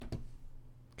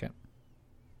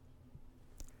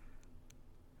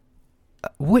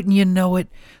wouldn't you know it,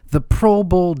 the Pro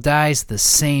Bowl dies the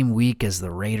same week as the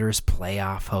Raiders'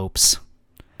 playoff hopes.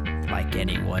 Like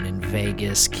anyone in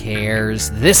Vegas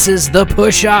cares, this is the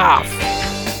push-off.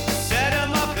 Set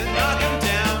 'em up and knock 'em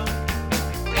down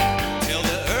till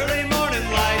the early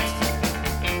morning light,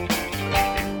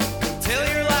 till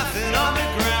you're laughing on the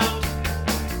ground,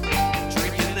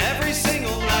 drinking every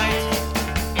single night.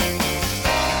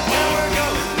 Where we're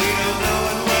going, we don't know,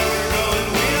 and where we're going,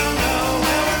 we don't know.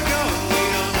 Where we're going, we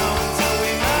don't know until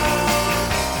we know.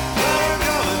 Where we're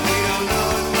going, we don't know,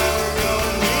 and where we're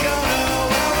going, we don't know.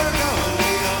 Where we're going,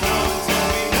 we don't know until we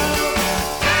know.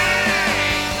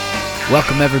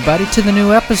 Welcome, everybody, to the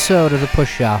new episode of the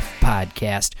Push-Off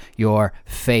Podcast, your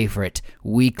favorite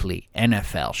weekly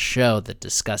NFL show that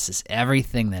discusses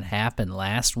everything that happened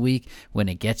last week when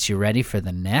it gets you ready for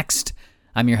the next.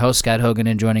 I'm your host, Scott Hogan,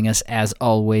 and joining us, as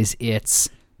always, it's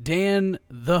Dan,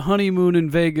 the honeymoon in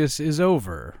Vegas is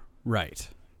over. Right.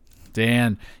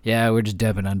 Dan. Yeah, we're just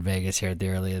dipping on Vegas here at the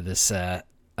early of this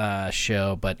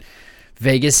show, but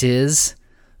Vegas is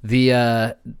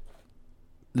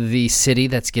the city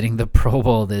that's getting the Pro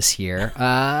Bowl this year,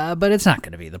 but it's not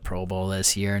going to be the Pro Bowl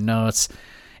this year. No,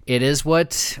 it is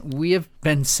what we have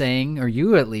been saying, or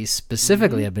you at least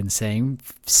specifically have been saying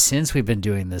since we've been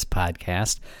doing this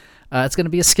podcast. It's going to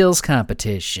be a skills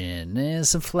competition,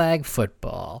 some flag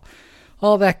football,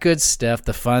 all that good stuff,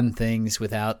 the fun things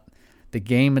without the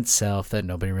game itself that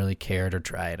nobody really cared or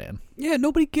tried in. Yeah,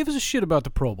 nobody gives a shit about the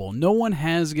Pro Bowl. No one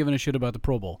has given a shit about the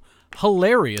Pro Bowl.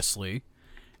 Hilariously,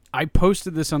 I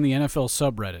posted this on the NFL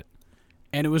subreddit,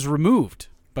 and it was removed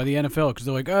by the NFL because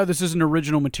they're like, oh, this isn't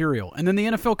original material. And then the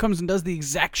NFL comes and does the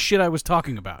exact shit I was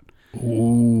talking about.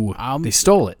 Ooh, they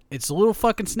stole it. It's a little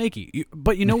fucking snaky.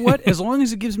 But you know what? As long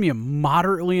as it gives me a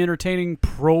moderately entertaining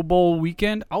Pro Bowl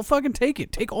weekend, I'll fucking take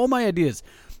it. Take all my ideas.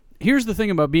 Here's the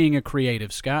thing about being a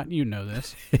creative, Scott. You know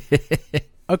this.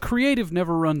 A creative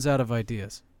never runs out of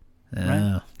ideas.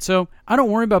 Right? So I don't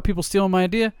worry about people stealing my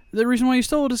idea. The reason why you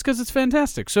stole it is because it's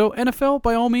fantastic. So NFL,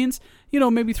 by all means,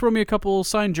 maybe throw me a couple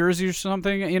signed jerseys or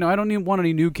something. I don't want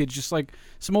any new kids, just like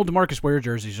some old DeMarcus Ware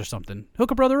jerseys or something.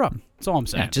 Hook a brother up. That's all I'm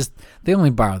saying. Yeah, just they only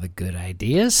borrow the good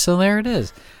ideas, so there it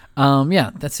is.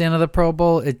 That's the end of the Pro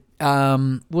Bowl.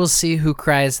 We'll see who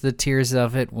cries the tears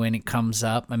of it when it comes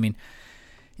up. I mean,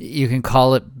 you can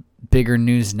call it bigger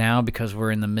news now because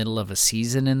we're in the middle of a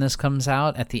season and this comes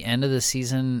out at the end of the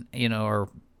season, or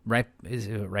right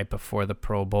before the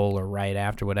Pro Bowl or right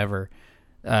after, whatever,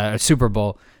 Super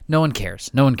Bowl. No one cares.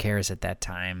 No one cares at that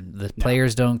time. The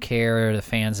players don't care. The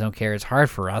fans don't care. It's hard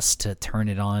for us to turn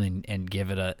it on and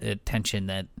give it a attention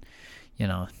that,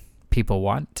 people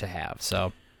want to have.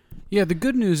 So, yeah, the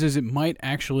good news is it might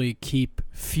actually keep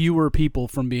fewer people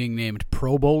from being named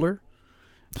Pro Bowler.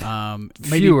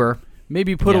 Fewer.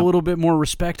 Maybe put a little bit more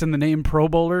respect in the name Pro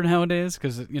Bowler nowadays,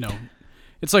 because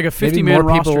it's like a 50-man more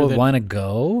roster. People want to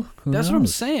go. That's what I'm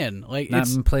saying. Like, not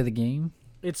even play the game.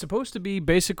 It's supposed to be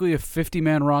basically a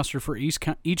 50-man roster for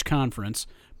each conference,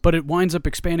 but it winds up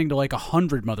expanding to like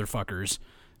 100 motherfuckers.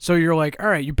 So you're like, all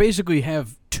right, you basically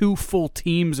have 2 full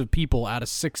teams of people out of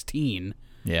 16.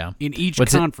 Yeah. In each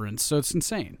conference, so it's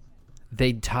insane.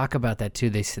 They talk about that too.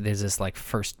 They say there's this like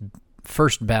first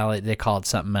ballot. They call it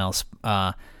something else.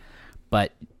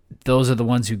 But those are the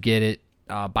ones who get it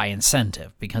by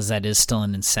incentive, because that is still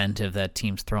an incentive that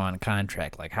teams throw on a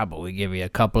contract. Like, how about we give you a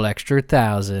couple extra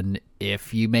 $1,000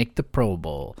 if you make the Pro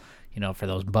Bowl, for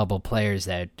those bubble players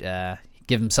that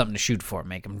give them something to shoot for,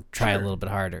 make them try a little bit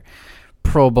harder.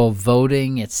 Pro Bowl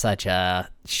voting, it's such a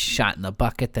shot in the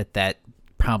bucket that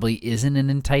probably isn't an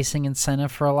enticing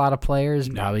incentive for a lot of players.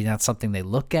 No. Probably not something they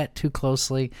look at too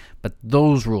closely, but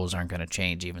those rules aren't going to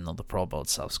change even though the Pro Bowl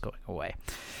itself is going away.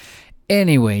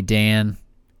 Anyway, Dan,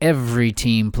 every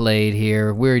team played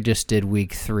here. We just did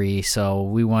week 3, so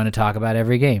we want to talk about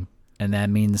every game, and that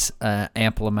means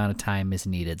ample amount of time is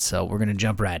needed, so we're going to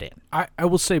jump right in. I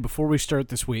will say before we start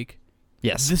this week,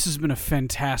 yes, this has been a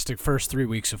fantastic first 3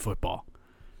 weeks of football.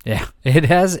 Yeah, it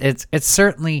has. It's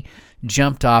certainly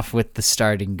jumped off with the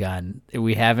starting gun.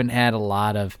 We haven't had a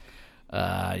lot of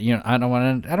I don't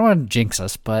want to jinx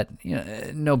us, but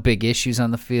no big issues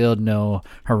on the field, no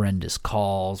horrendous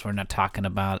calls. We're not talking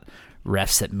about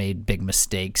refs that made big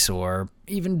mistakes or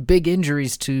even big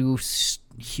injuries to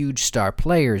huge star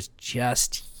players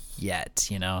just yet.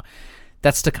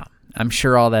 That's to come. I'm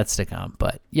sure all that's to come.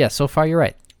 But yeah, so far you're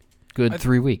right. Good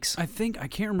 3 weeks. I think I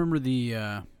can't remember if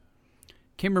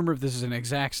this is an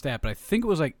exact stat, but I think it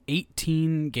was like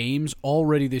 18 games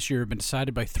already this year have been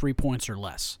decided by 3 points or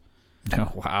less.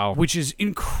 Oh, wow. Which is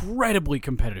incredibly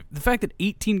competitive. The fact that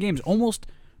 18 games, almost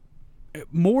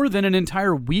more than an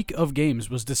entire week of games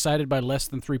was decided by less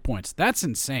than 3 points. That's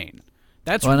insane.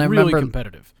 That's Well, and I really remember-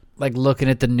 competitive. Like looking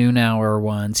at the noon hour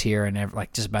ones here, and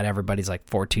like just about everybody's like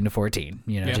 14-14.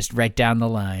 Yeah. Just right down the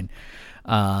line.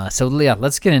 So yeah,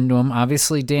 let's get into them.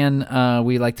 Obviously, Dan,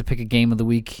 we like to pick a game of the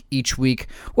week each week.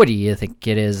 What do you think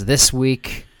it is this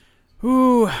week?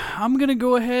 Ooh, I'm going to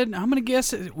go ahead. I'm going to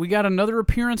guess we got another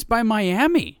appearance by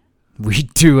Miami. We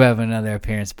do have another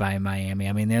appearance by Miami.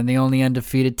 I mean, they're the only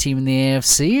undefeated team in the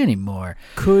AFC anymore.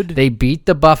 Could They beat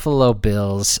the Buffalo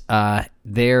Bills.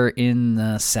 They're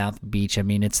in South Beach. I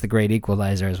mean, it's the great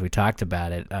equalizer, as we talked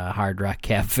about it. Hard Rock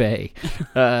Cafe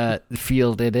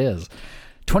field it is.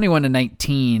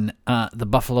 21-19, the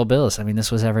Buffalo Bills. I mean,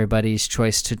 this was everybody's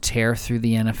choice to tear through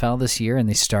the NFL this year, and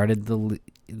they started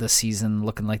the season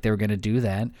looking like they were going to do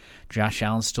that. Josh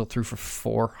Allen still threw for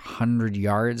 400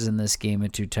 yards in this game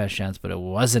and 2 touchdowns, but it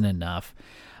wasn't enough.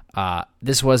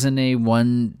 This wasn't a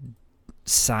one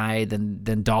side and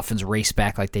then Dolphins race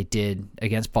back like they did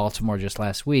against Baltimore just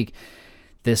last week.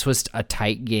 This was a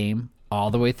tight game all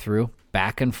the way through,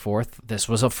 back and forth. This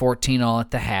was a 14-all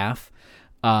at the half.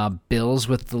 Bills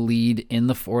with the lead in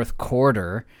the fourth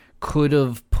quarter could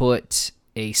have put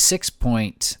a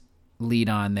 6-point lead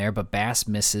on there, but Bass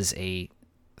misses a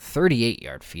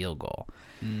 38-yard field goal.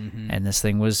 And this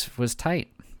thing was tight.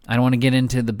 I don't want to get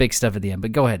into the big stuff at the end,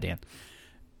 but go ahead, Dan.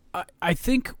 I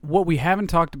think what we haven't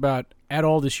talked about at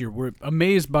all this year, we're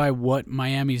amazed by what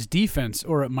Miami's defense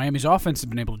or Miami's offense has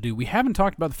been able to do. We haven't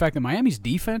talked about the fact that Miami's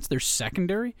defense, their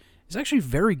secondary, is actually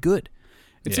very good.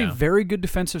 It's a Yeah. very good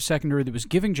defensive secondary that was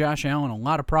giving Josh Allen a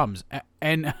lot of problems.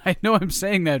 And I know I'm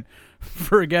saying that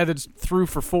for a guy that threw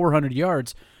for 400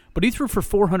 yards, but he threw for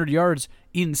 400 yards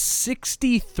in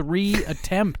 63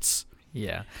 attempts.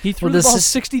 Yeah. He threw Well, the this ball is-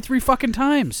 63 fucking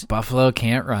times. Buffalo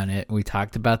can't run it. We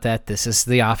talked about that. This is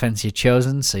the offense you've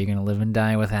chosen, so you're going to live and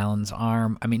die with Allen's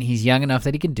arm. I mean, he's young enough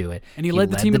that he can do it. And he led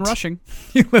the team in rushing.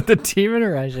 He led the team in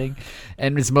rushing,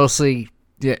 and it's mostly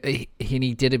he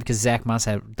did it because Zach Moss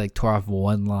had tore off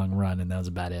one long run, and that was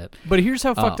about it. But here's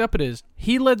how fucked up it is.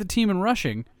 He led the team in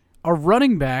rushing. A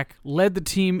running back led the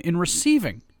team in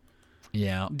receiving.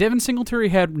 Yeah, Devin Singletary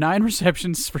had 9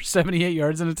 receptions for 78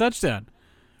 yards and a touchdown.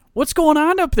 What's going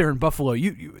on up there in Buffalo?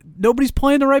 Nobody's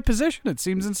playing the right position. It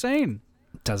seems insane.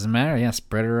 doesn't matter. Yeah,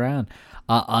 spread it around.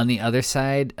 On the other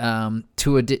side,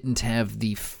 Tua didn't have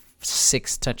the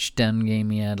 6 touchdown game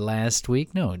he had last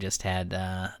week. No, just had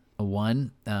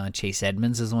one. Chase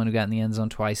Edmonds is the one who got in the end zone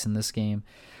twice in this game.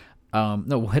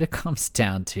 No, what it comes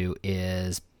down to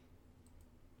is,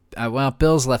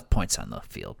 Bills left points on the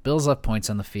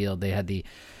field. They had the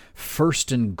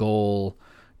 1st and goal,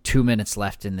 2 minutes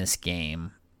left in this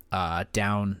game,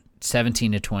 down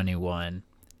 17-21.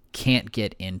 Can't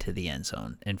get into the end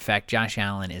zone. In fact, Josh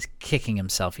Allen is kicking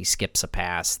himself. He skips a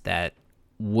pass that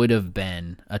would have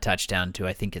been a touchdown to,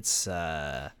 I think it's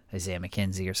Isaiah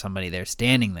McKenzie or somebody there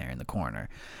standing there in the corner,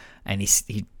 and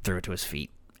he threw it to his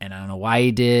feet. And I don't know why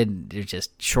he did. He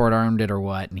just short-armed it or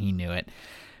what, and he knew it.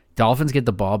 Dolphins get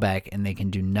the ball back, and they can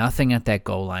do nothing at that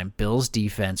goal line. Bills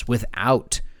defense,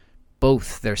 without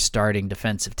both their starting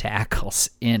defensive tackles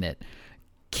in it,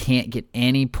 can't get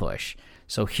any push.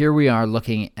 So here we are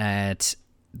looking at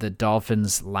the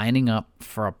Dolphins lining up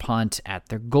for a punt at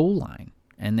their goal line,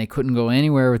 and they couldn't go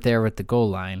anywhere there with the goal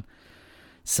line.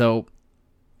 So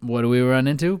what do we run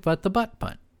into but the butt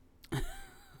punt?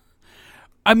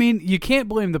 I mean, you can't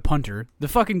blame the punter. The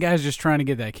fucking guy's just trying to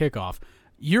get that kickoff.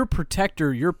 Your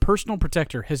protector, your personal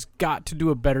protector, has got to do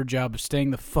a better job of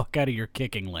staying the fuck out of your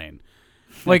kicking lane.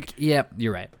 Like, Yep,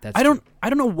 you're right. That's I true.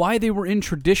 don't know why they were in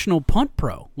traditional punt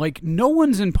pro. Like, no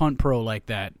one's in punt pro like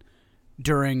that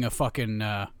during a fucking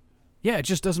it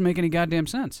just doesn't make any goddamn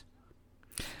sense.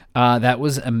 That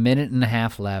was a minute and a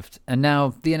half left, and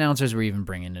now the announcers were even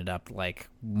bringing it up, like,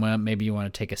 well, maybe you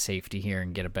want to take a safety here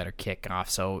and get a better kickoff.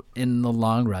 So in the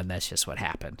long run, that's just what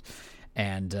happened.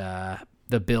 And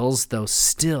the Bills, though,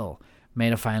 still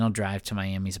made a final drive to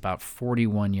Miami's about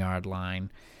 41-yard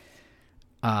line,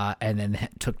 and then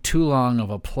took too long of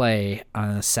a play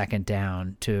on a second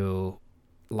down to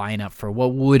line up for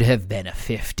what would have been a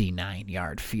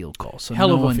 59-yard field goal. So Hell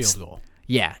no of a one's- field goal.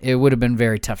 Yeah, it would have been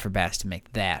very tough for Bass to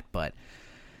make that, but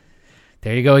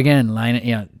there you go again,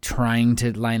 trying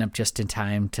to line up just in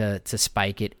time to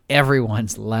spike it.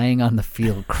 Everyone's lying on the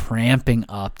field, cramping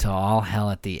up to all hell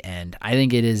at the end. I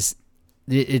think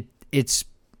it's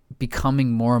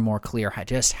becoming more and more clear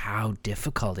just how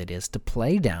difficult it is to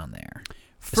play down there,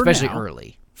 especially now.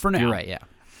 early. For now. You're right, yeah.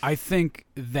 I think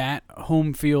that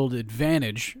home field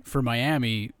advantage for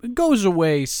Miami goes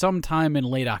away sometime in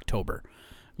late October.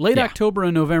 Late Yeah. October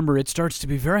and November, it starts to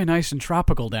be very nice and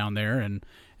tropical down there, and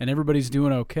and everybody's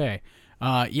doing okay.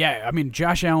 Yeah, I mean,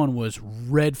 Josh Allen was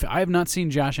I have not seen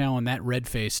Josh Allen that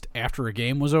red-faced after a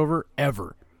game was over,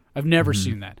 ever. I've never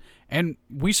seen that. And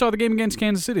we saw the game against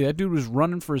Kansas City. That dude was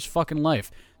running for his fucking life.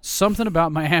 Something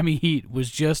about Miami Heat was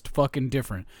just fucking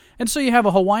different. And so you have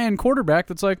a Hawaiian quarterback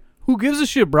that's like, who gives a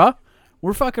shit, bruh?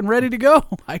 We're fucking ready to go.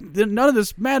 None of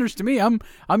this matters to me. I'm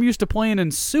used to playing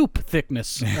in soup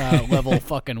thickness level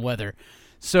fucking weather.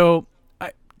 So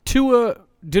Tua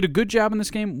did a good job in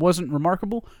this game. Wasn't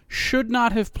remarkable. Should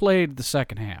not have played the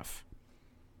second half.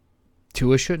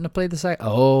 Tua shouldn't have played the second.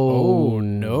 Oh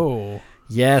no.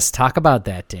 Yes, talk about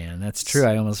that, Dan. That's true.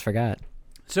 I almost forgot.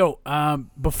 So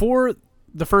before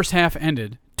the first half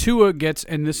ended, Tua gets,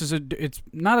 and it's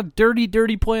not a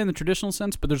dirty play in the traditional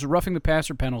sense, but there's a roughing the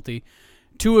passer penalty.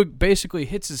 Tua basically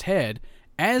hits his head.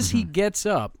 As he gets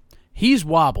up, he's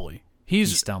wobbly.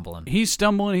 He's stumbling. He's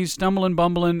stumbling,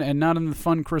 bumbling, and not in the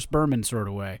fun Chris Berman sort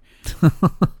of way.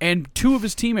 And two of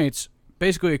his teammates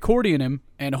basically accordion him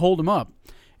and hold him up.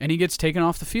 And he gets taken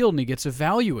off the field and he gets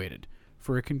evaluated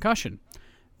for a concussion.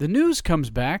 The news comes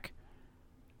back.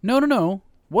 No.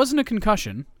 Wasn't a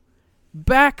concussion.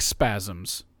 Back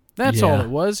spasms. That's all it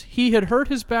was. He had hurt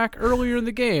his back earlier in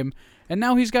the game, and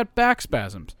now he's got back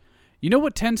spasms. You know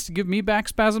what tends to give me back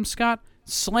spasms, Scott?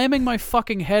 Slamming my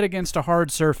fucking head against a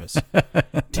hard surface.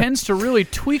 Tends to really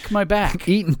tweak my back.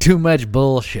 Eating too much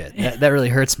bullshit. That really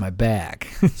hurts my back.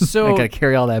 So I gotta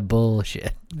carry all that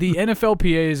bullshit. The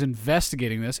NFLPA is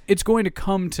investigating this. It's going to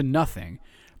come to nothing.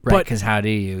 Right, because how do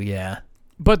you,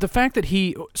 But the fact that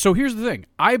so here's the thing.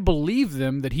 I believe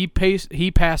them that he passed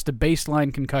a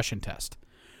baseline concussion test.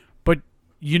 But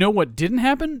you know what didn't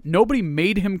happen? Nobody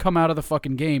made him come out of the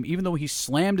fucking game, even though he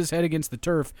slammed his head against the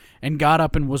turf and got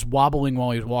up and was wobbling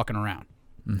while he was walking around.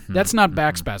 That's not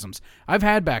back spasms. I've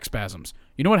had back spasms.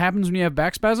 You know what happens when you have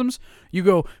back spasms? You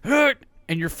go,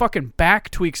 and your fucking back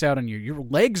tweaks out on you. Your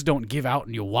legs don't give out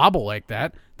and you wobble like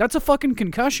that. That's a fucking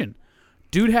concussion.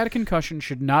 Dude had a concussion,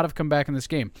 should not have come back in this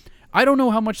game. I don't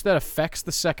know how much that affects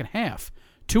the second half.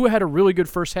 Tua had a really good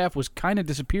first half, was kind of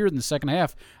disappeared in the second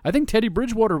half. I think Teddy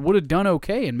Bridgewater would have done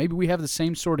okay, and maybe we have the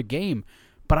same sort of game.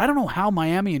 But I don't know how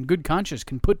Miami in good conscience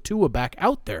can put Tua back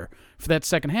out there for that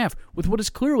second half with what is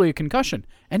clearly a concussion.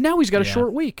 And now he's got a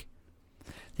short week.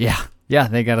 Yeah,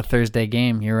 they got a Thursday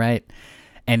game. You're right.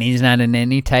 And he's not in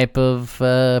any type of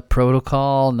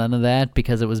protocol, none of that,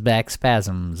 because it was back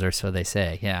spasms, or so they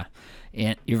say. Yeah,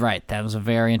 and you're right. That was a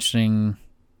very interesting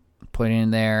point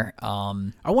in there. I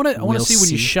want to see when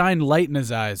you shine light in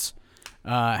his eyes,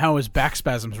 how his back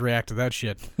spasms react to that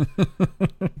shit.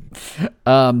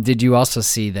 Did you also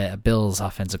see that Bills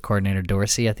offensive coordinator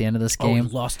Dorsey at the end of this game? Oh,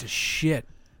 he lost his shit.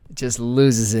 Just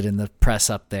loses it in the press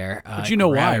up there. But you know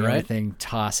why, right? Everything,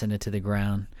 tossing it to the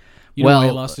ground. You know why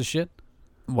he lost his shit?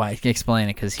 Why? Explain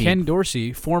it, because Ken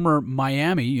Dorsey, former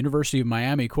University of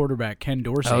Miami quarterback Ken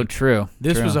Dorsey. Oh, true.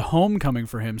 This was a homecoming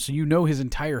for him, so you know his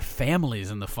entire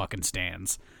family's in the fucking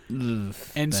stands.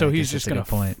 And so he's just going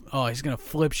to he's going to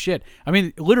flip shit. I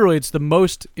mean, literally, it's the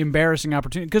most embarrassing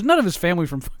opportunity, because none of his family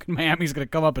from fucking Miami is going to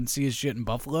come up and see his shit in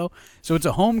Buffalo. So it's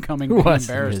a homecoming to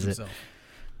embarrass himself.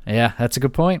 Yeah, that's a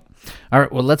good point. All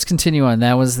right, well, let's continue on.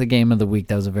 That was the game of the week.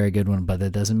 That was a very good one, but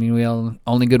that doesn't mean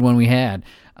only good one we had.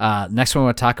 Next one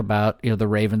we'll talk about, the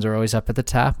Ravens are always up at the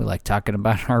top. We like talking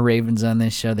about our Ravens on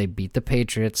this show. They beat the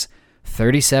Patriots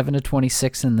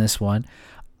 37-26 in this one.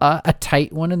 A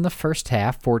tight one in the first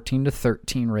half,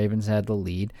 14-13. Ravens had the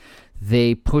lead.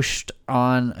 They pushed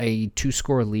on a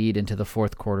 2-score lead into the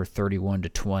fourth quarter,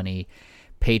 31-20.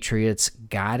 Patriots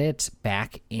got it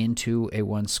back into a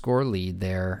 1-score lead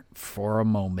there for a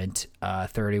moment,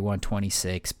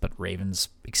 31-26, but Ravens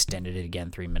extended it again,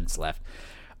 3 minutes left.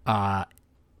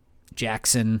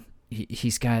 Jackson,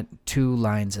 he's got 2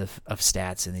 lines of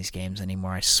stats in these games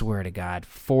anymore, I swear to God.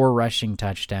 4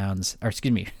 touchdowns,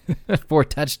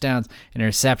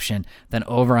 interception, then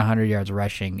over 100 yards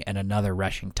rushing, and another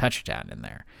rushing touchdown in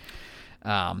there.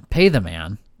 Pay the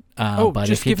man. But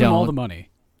just give him all the money.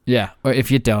 Yeah, or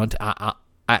if you don't,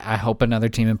 I hope another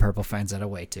team in purple finds that a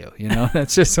way too.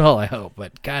 That's just all I hope.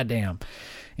 But goddamn,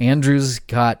 Andrews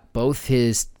got both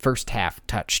his first half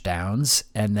touchdowns,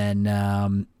 and then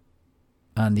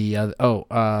on the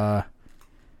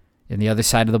in the other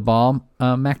side of the ball,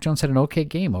 Mac Jones had an okay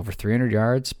game, over 300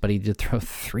 yards, but he did throw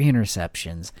 3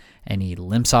 interceptions, and he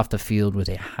limps off the field with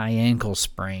a high ankle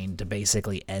sprain to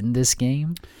basically end this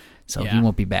game. So he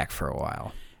won't be back for a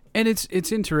while. And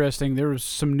it's interesting. There was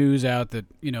some news out that,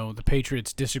 the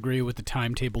Patriots disagree with the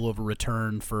timetable of a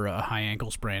return for a high ankle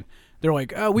sprain. They're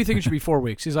like, we think it should be 4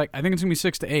 weeks. He's like, I think it's going to be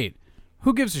 6 to 8.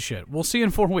 Who gives a shit? We'll see you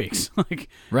in 4 weeks. Like,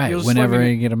 Right, you'll whenever slug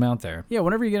it- you get them out there. Yeah,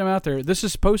 whenever you get them out there, this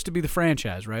is supposed to be the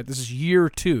franchise, right? This is year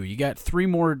 2. You got 3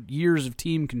 more years of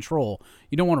team control.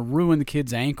 You don't want to ruin the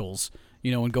kid's ankles,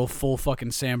 and go full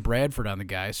fucking Sam Bradford on the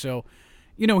guy. So,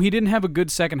 he didn't have a good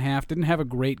second half, didn't have a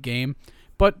great game,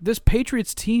 but this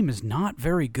Patriots team is not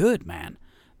very good, man.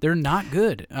 They're not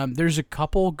good. There's a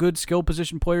couple good skill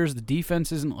position players. The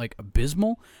defense isn't like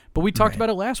abysmal, but we talked Right. about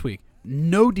it last week.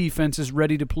 No defense is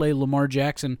ready to play Lamar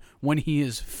Jackson when he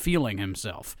is feeling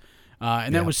himself.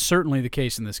 And that was certainly the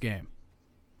case in this game.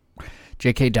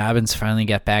 J.K. Dobbins finally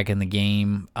got back in the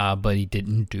game, but he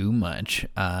didn't do much.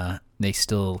 It's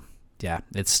still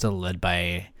led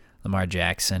by Lamar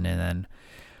Jackson, and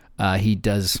then he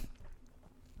does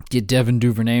get Devin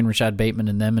Duvernay and Rashad Bateman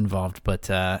and them involved, but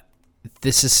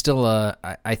this is still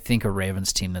I think a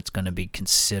Ravens team that's going to be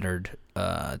considered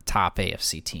a top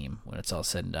AFC team when it's all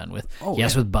said and done with.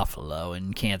 With Buffalo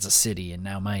and Kansas City and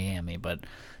now Miami, but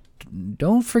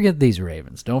don't forget these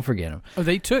Ravens. Don't forget them. Oh,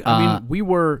 they took. We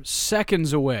were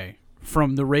seconds away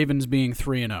from the Ravens being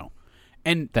 3-0,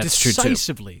 and That's true, too.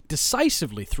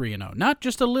 decisively 3-0, not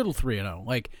just a little 3-0.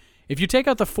 Like, if you take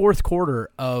out the fourth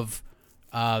quarter of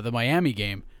the Miami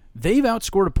game, they've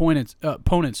outscored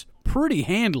opponents pretty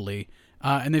handily,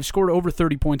 and they've scored over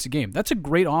 30 points a game. That's a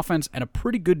great offense and a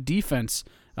pretty good defense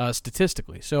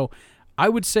statistically. So I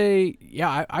would say,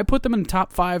 I put them in the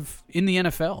top 5 in the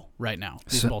NFL right now,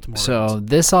 these Baltimore Ravens. So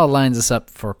this all lines us up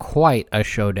for quite a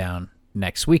showdown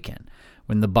next weekend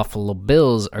when the Buffalo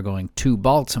Bills are going to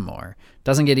Baltimore.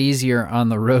 Doesn't get easier on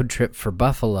the road trip for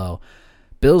Buffalo.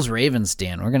 Bills-Ravens,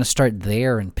 Dan, we're going to start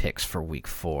there in picks for week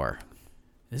 4.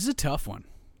 This is a tough one.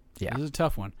 Yeah. This is a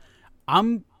tough one.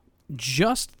 I'm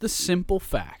just the simple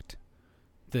fact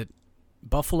that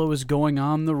Buffalo is going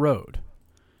on the road,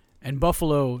 and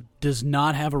Buffalo does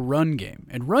not have a run game,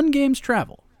 and run games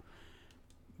travel.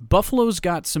 Buffalo's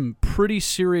got some pretty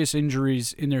serious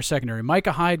injuries in their secondary.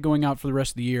 Micah Hyde going out for the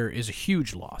rest of the year is a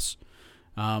huge loss.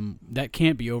 That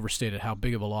can't be overstated how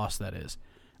big of a loss that is.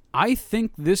 I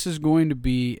think this is going to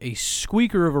be a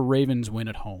squeaker of a Ravens win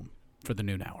at home for the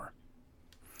noon hour.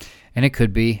 And it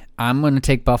could be. I'm going to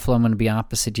take Buffalo. I'm going to be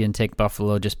opposite you and take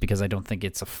Buffalo just because I don't think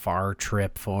it's a far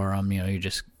trip for them.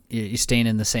 You're staying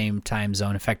in the same time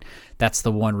zone. In fact, that's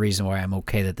the one reason why I'm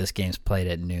okay that this game's played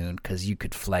at noon, because you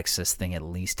could flex this thing at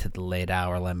least to the late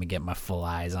hour. Let me get my full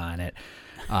eyes on it.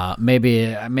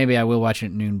 Maybe I will watch it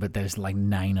at noon, but there's like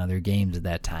 9 other games at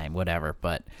that time, whatever.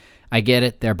 But I get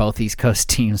it. They're both East Coast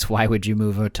teams. Why would you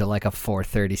move it to like a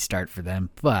 4:30 start for them?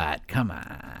 But come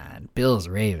on, Bills,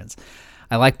 Ravens.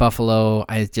 I like Buffalo.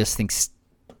 I just think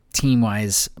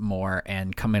team-wise more,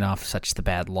 and coming off such the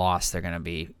bad loss, they're going to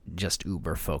be just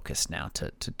uber focused now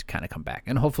to kind of come back.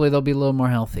 And hopefully they'll be a little more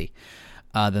healthy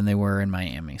than they were in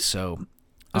Miami. So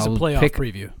As a playoff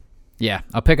preview. Yeah,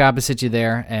 I'll pick opposite you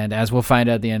there. And as we'll find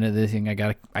out at the end of the thing,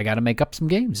 I gotta make up some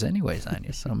games anyways on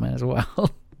you, so might as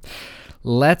well.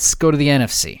 Let's go to the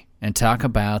NFC and talk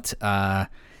about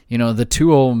the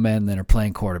 2 old men that are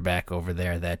playing quarterback over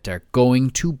there that are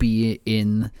going to be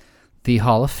in the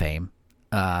Hall of Fame.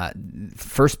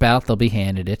 First bout, they'll be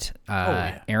handed it.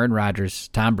 Aaron Rodgers,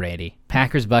 Tom Brady,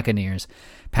 Packers, Buccaneers.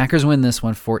 Packers win this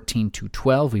one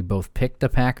 14-12. We both picked the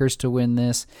Packers to win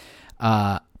this.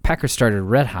 Packers started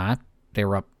red hot. They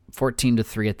were up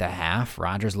 14-3 at the half.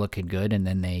 Rodgers looking good, and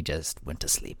then they just went to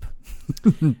sleep.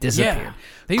 Disappeared. Yeah,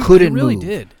 they Couldn't really move.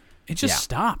 did. It just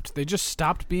stopped. They just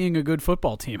stopped being a good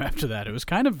football team after that. It was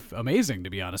kind of amazing, to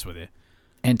be honest with you.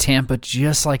 And Tampa,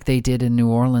 just like they did in New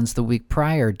Orleans the week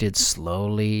prior, did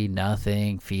slowly,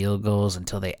 nothing, field goals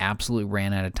until they absolutely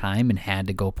ran out of time and had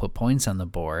to go put points on the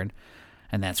board.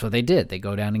 And that's what they did. They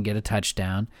go down and get a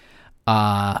touchdown.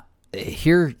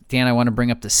 Here, Dan, I want to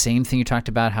bring up the same thing you talked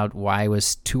about, why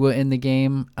was Tua in the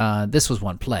game? This was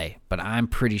one play, but I'm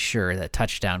pretty sure that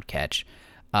touchdown catch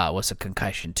was a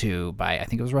concussion too by, I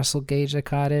think it was Russell Gage that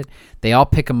caught it. They all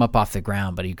pick him up off the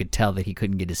ground, but you could tell that he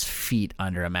couldn't get his feet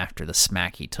under him after the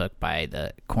smack he took by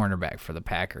the cornerback for the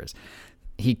Packers.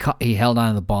 He held on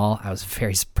to the ball. I was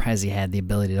very surprised he had the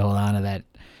ability to hold on to that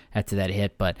after that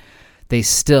hit, but they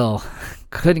still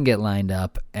couldn't get lined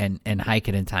up and hike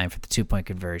it in time for the 2-point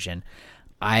conversion.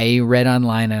 I read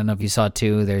online, I don't know if you saw it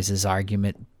too, there's this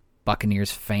argument,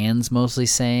 Buccaneers fans mostly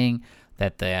saying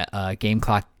that the game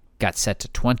clock got set to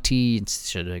 20 and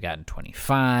should have gotten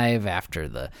 25 after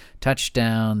the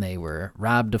touchdown. They were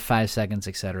robbed of 5 seconds,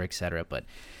 et cetera, but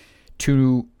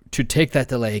to take that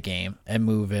delay game and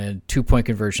move a 2-point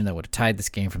conversion that would have tied this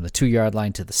game from the 2-yard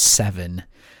line to the 7,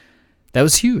 that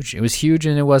was huge. It was huge,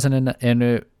 and it wasn't,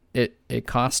 it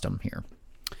cost them here.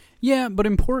 Yeah, but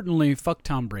importantly, fuck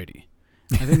Tom Brady.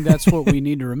 I think that's what we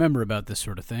need to remember about this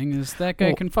sort of thing, is that guy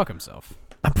Well- can fuck himself.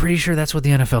 I'm pretty sure that's what the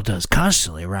NFL does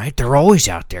constantly, right? They're always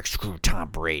out there. Screw Tom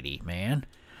Brady, man.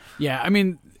 Yeah, I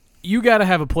mean, you got to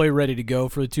have a play ready to go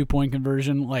for the 2-point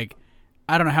conversion. Like,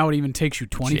 I don't know how it even takes you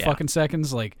 20 Yeah. fucking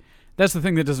seconds. Like, that's the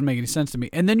thing that doesn't make any sense to me.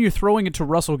 And then you're throwing it to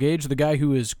Russell Gage, the guy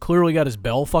who has clearly got his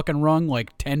bell fucking rung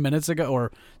like 10 minutes ago,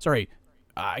 or, sorry,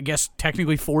 I guess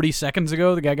technically 40 seconds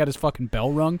ago, the guy got his fucking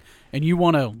bell rung, and you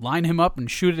want to line him up and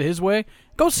shoot it his way?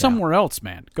 Go somewhere else,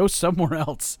 man. Go somewhere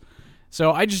else.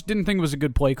 So I just didn't think it was a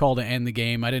good play call to end the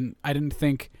game. I didn't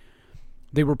think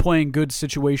they were playing good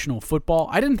situational football.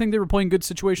 I didn't think they were playing good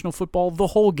situational football the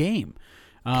whole game.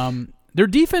 Their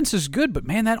defense is good, but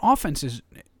man, that offense is...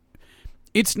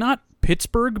 It's not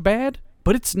Pittsburgh bad,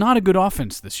 but it's not a good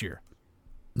offense this year.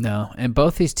 No, and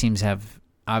both these teams have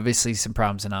obviously some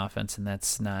problems in offense, and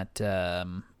that's not a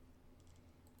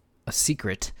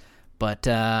secret. But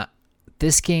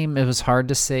this game, it was hard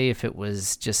to say if it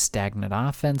was just stagnant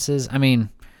offenses. I mean,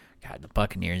 God, the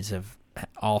Buccaneers have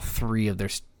all three of their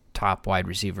top wide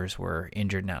receivers were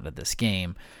injured and out of this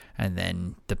game, and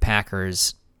then the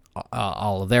Packers,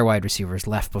 all of their wide receivers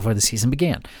left before the season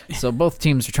began. So both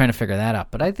teams are trying to figure that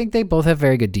out. But I think they both have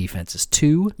very good defenses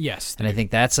too. Yes. And I think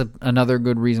that's another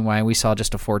good reason why we saw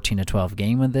just a 14-12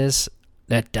 game with this.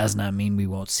 That does not mean we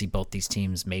won't see both these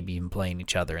teams maybe even playing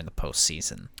each other in the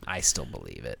postseason. I still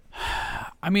believe it.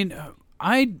 I mean,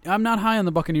 I'm not high on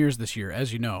the Buccaneers this year,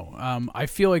 as you know. I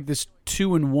feel like this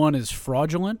 2-1 is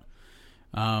fraudulent.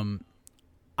 If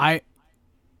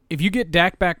you get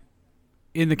Dak back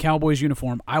in the Cowboys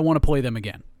uniform, I want to play them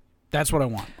again. That's what I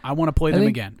want. I want to play them think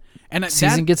again. And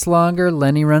Season gets longer.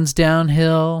 Lenny runs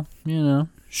downhill.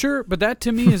 Sure, but that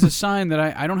to me is a sign that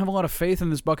I don't have a lot of faith in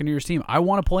this Buccaneers team. I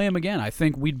want to play them again. I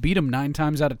think we'd beat them 9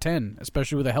 times out of 10,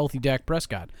 especially with a healthy Dak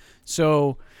Prescott.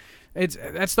 So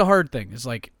that's the hard thing. Is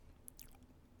like,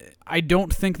 I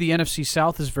don't think the NFC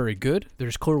South is very good.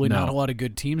 There's clearly not a lot of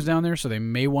good teams down there, so they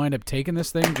may wind up taking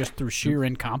this thing just through sheer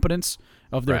incompetence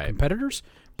of their competitors.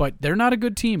 But they're not a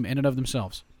good team in and of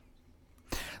themselves.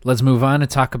 Let's move on and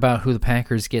talk about who the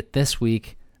Packers get this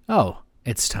week. Oh,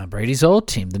 it's Tom Brady's old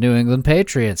team, the New England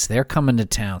Patriots. They're coming to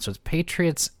town. So it's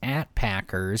Patriots at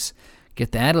Packers.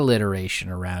 Get that alliteration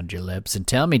around your lips. And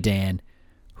tell me, Dan,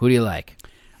 who do you like?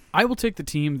 I will take the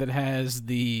team that has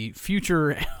the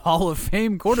future Hall of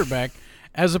Fame quarterback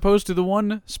as opposed to the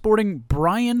one sporting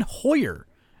Brian Hoyer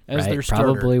as their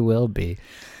starter. Probably will be.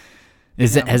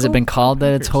 Has it been called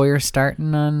that it's Hoyer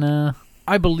starting on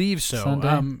I believe so.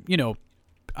 Sunday?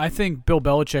 I think Bill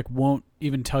Belichick won't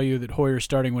even tell you that Hoyer's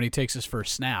starting when he takes his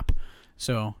first snap.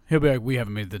 So he'll be like, we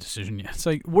haven't made the decision yet. It's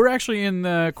like, we're actually in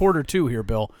quarter 2 here,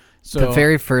 Bill. So the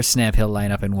very first snap he'll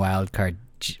line up in Wildcat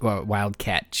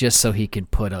just so he can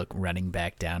put a running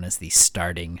back down as the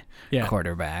starting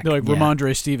quarterback. They're like,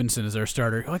 Ramondre Stevenson is our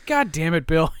starter. You're like, God damn it,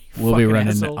 Bill. We'll be running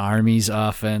asshole. Army's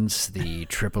offense, the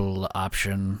triple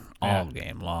option all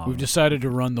game long. We've decided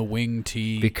to run the wing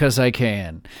T. Because I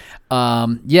can.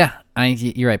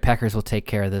 You're right. Packers will take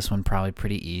care of this one probably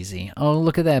pretty easy. Oh,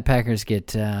 look at that. Packers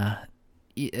get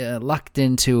lucked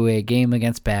into a game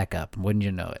against backup. Wouldn't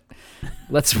you know it?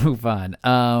 Let's move on.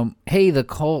 Hey, the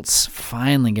Colts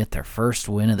finally get their first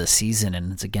win of the season,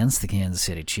 and it's against the Kansas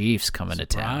City Chiefs coming to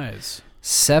town.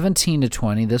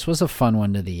 17-20. This was a fun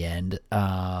one to the end.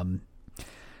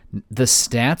 The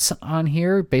stats on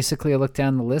here, basically I looked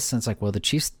down the list and it's like, well, the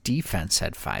Chiefs defense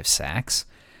had 5 sacks.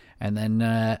 And then,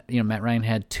 Matt Ryan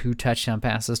had 2 touchdown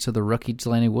passes to the rookie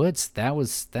Jelani Woods.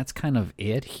 That's kind of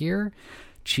it here.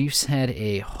 Chiefs had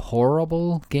a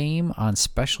horrible game on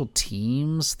special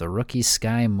teams. The rookie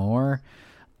Sky Moore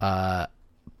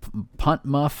punt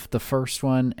muff the first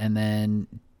one and then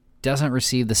doesn't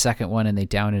receive the second one, and they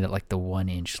downed it at like the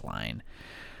 1-inch line.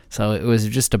 So it was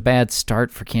just a bad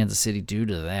start for Kansas City due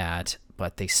to that,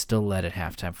 but they still led at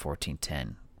halftime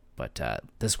 14-10. But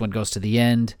this one goes to the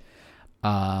end.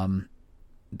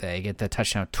 They get the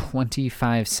touchdown,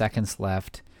 25 seconds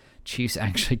left. Chiefs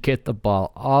actually get the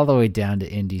ball all the way down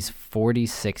to Indy's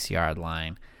 46-yard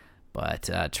line, but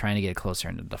trying to get closer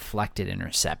and a deflected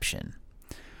interception.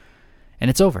 And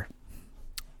it's over.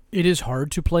 It is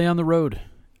hard to play on the road.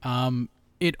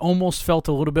 It almost felt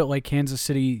a little bit like Kansas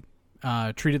City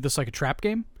treated this like a trap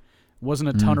game. Wasn't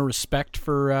a ton of respect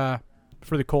for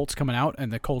the Colts coming out,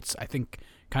 and the Colts, I think,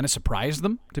 kind of surprised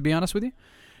them, to be honest with you.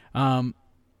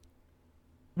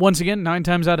 Once again, 9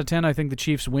 times out of 10, I think the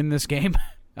Chiefs win this game.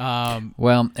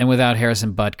 Well, and without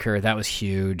Harrison Butker, that was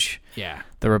huge. Yeah.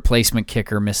 The replacement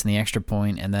kicker missing the extra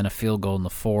point, and then a field goal in the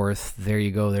fourth. There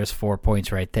you go. There's 4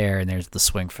 points right there, and there's the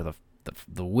swing for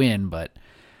the win. But,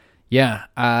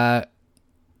 yeah,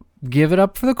 give it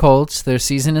up for the Colts. Their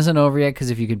season isn't over yet because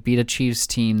if you could beat a Chiefs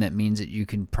team, that means that you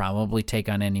can probably take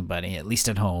on anybody, at least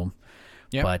at home.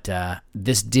 Yep. But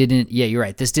this didn't. Yeah, you're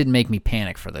right. This didn't make me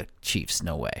panic for the Chiefs.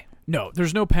 No way. No,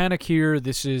 there's no panic here.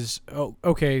 This is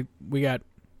okay. We got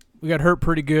hurt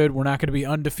pretty good. We're not going to be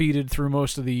undefeated through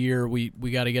most of the year. We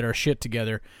got to get our shit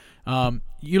together.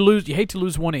 You hate to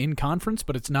lose one in conference,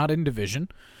 but it's not in division,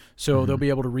 so they'll be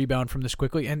able to rebound from this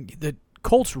quickly. And the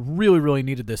Colts really, really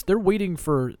needed this. They're waiting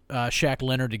for Shaq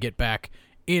Leonard to get back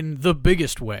in the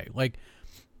biggest way. Like,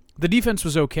 the defense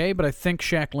was okay, but I think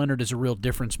Shaq Leonard is a real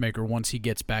difference maker once he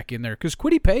gets back in there. Because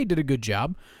Kwity Paye did a good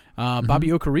job. Bobby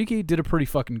Okereke did a pretty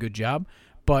fucking good job.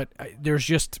 But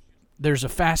there's a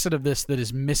facet of this that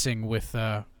is missing with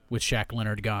Shaq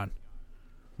Leonard gone.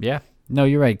 Yeah. No,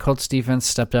 you're right. Colts defense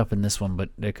stepped up in this one, but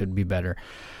it could be better.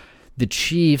 The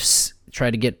Chiefs try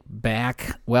to get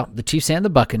back. Well, the Chiefs and the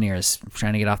Buccaneers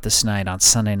trying to get off the snide on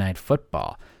Sunday Night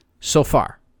Football. So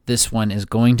far, this one is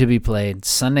going to be played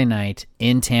Sunday night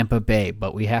in Tampa Bay,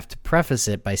 but we have to preface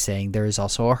it by saying there is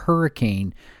also a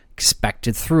hurricane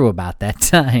expected through about that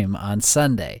time on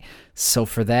Sunday. So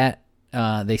for that,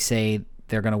 they say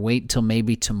they're going to wait till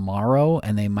maybe tomorrow,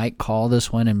 and they might call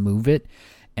this one and move it.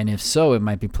 And if so, it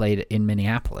might be played in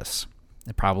Minneapolis,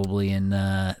 probably in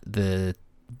the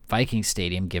Vikings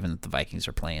Stadium, given that the Vikings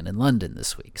are playing in London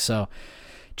this week. So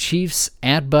Chiefs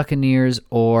at Buccaneers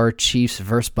or Chiefs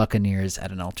versus Buccaneers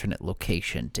at an alternate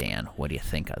location. Dan, what do you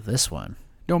think of this one?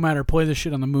 Don't matter. Play this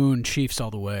shit on the moon. Chiefs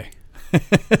all the way.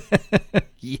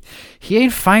 He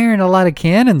ain't firing a lot of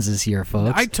cannons this year,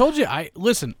 folks. I told you.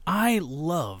 Listen, I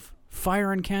love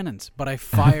firing cannons, but I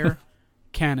fire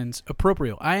cannons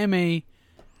appropriately.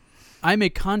 I'm a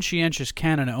conscientious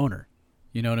cannon owner.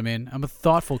 You know what I mean? I'm a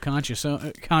thoughtful, conscious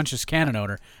cannon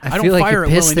owner. I don't feel like fire you're it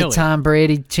pissed willy-nilly. that Tom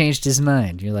Brady changed his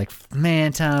mind. You're like,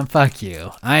 man, Tom, fuck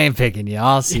you. I ain't picking you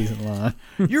all season long.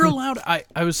 You're allowed.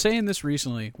 I was saying this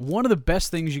recently. One of the best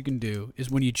things you can do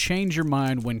is when you change your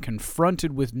mind when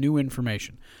confronted with new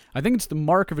information. I think it's the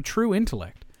mark of a true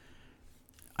intellect.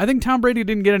 I think Tom Brady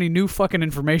didn't get any new fucking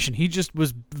information. He just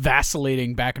was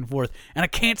vacillating back and forth. And I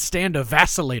can't stand a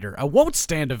vacillator. I won't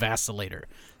stand a vacillator.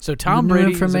 So Tom The new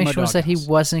Brady is in my information was that he doghouse.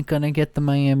 wasn't going to get the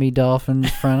Miami Dolphins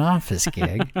front office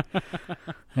gig.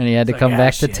 And he had to It's come like,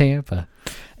 back shit. to Tampa.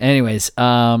 Anyways,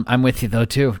 I'm with you, though,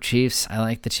 too. Chiefs. I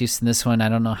like the Chiefs in this one. I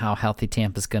don't know how healthy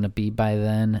Tampa's going to be by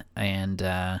then. And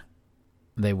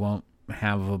they won't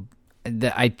have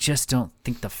I just don't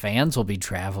think the fans will be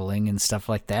traveling and stuff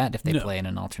like that if they play in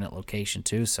an alternate location,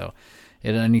 too. So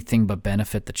it'll anything but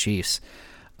benefit the Chiefs.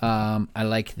 I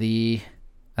like the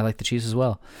Chiefs as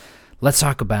well. Let's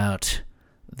talk about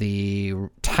the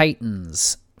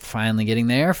Titans finally getting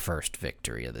their first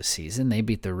victory of the season. They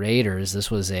beat the Raiders. This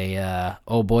was a,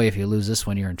 oh boy, if you lose this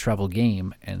one, you're in trouble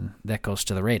game, and that goes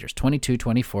to the Raiders.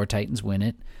 22-24, Titans win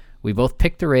it. We both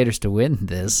picked the Raiders to win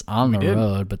this on the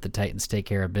road, but the Titans take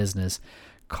care of business.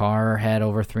 Carr had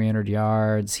over 300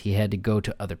 yards. He had to go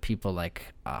to other people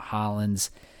like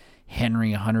Hollins. Henry,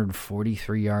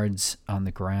 143 yards on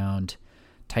the ground.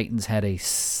 Titans had a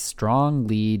strong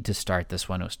lead to start this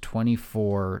one. It was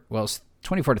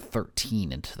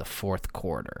 24-13 into the fourth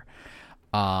quarter.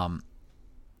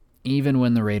 Even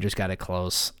when the Raiders got it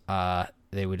close,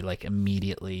 they would like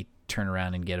immediately turn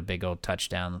around and get a big old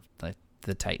touchdown like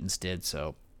the Titans did.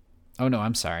 So, oh no,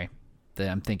 I'm sorry.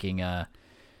 I'm thinking the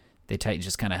Titans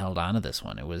just kind of held on to this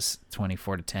one. It was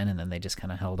 24-10, and then they just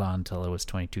kind of held on until it was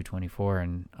 22-24,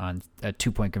 and on a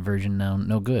 2-point conversion,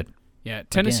 no good. Yeah,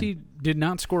 Tennessee did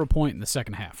not score a point in the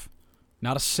second half.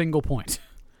 Not a single point.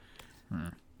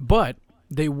 But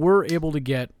they were able to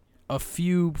get a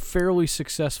few fairly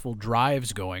successful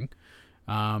drives going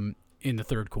in the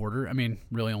third quarter. I mean,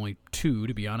 really only 2,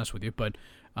 to be honest with you. But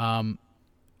I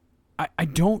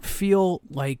don't feel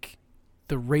like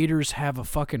the Raiders have a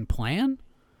fucking plan.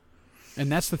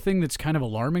 And that's the thing that's kind of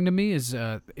alarming to me is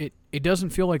it doesn't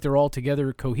feel like they're all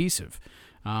together cohesive.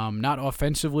 Not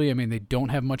offensively. I mean, they don't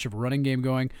have much of a running game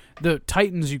going. The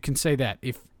Titans, you can say that.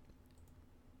 If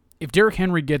Derrick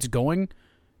Henry gets going,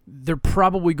 they're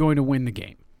probably going to win the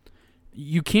game.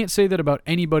 You can't say that about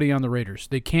anybody on the Raiders.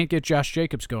 They can't get Josh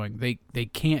Jacobs going. They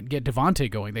can't get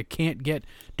Devontae going. They can't get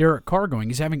Derek Carr going.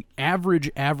 He's having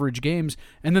average games,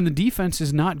 and then the defense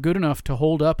is not good enough to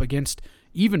hold up against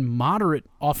even moderate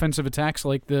offensive attacks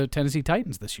like the Tennessee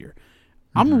Titans this year.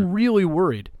 I'm really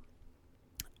worried.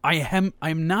 I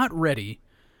am not ready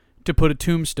to put a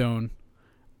tombstone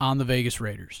on the Vegas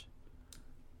Raiders.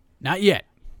 Not yet.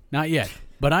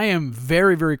 But I am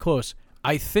very, very close.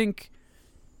 I think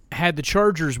had the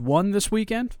Chargers won this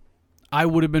weekend, I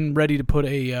would have been ready to put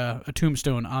a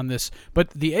tombstone on this.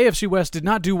 But the AFC West did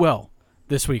not do well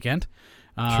this weekend.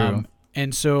 True.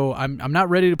 And so I'm not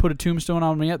ready to put a tombstone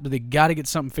on them yet, but they got to get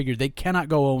something figured. They cannot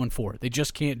go 0-4. They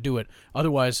just can't do it.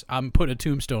 Otherwise, I'm putting a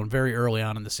tombstone very early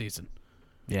on in the season.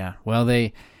 Yeah. Well,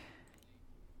 the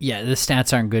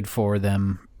stats aren't good for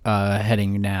them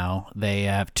heading now. They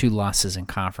have 2 losses in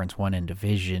conference, 1 in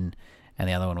division, and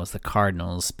the other one was the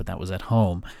Cardinals, but that was at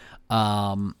home.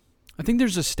 I think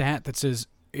there's a stat that says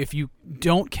if you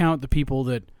don't count the people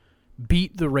that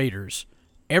beat the Raiders,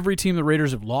 every team the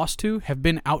Raiders have lost to have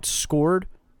been outscored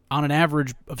on an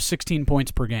average of 16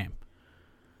 points per game.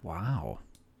 Wow.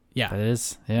 Yeah. That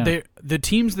is, yeah. The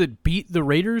teams that beat the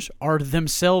Raiders are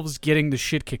themselves getting the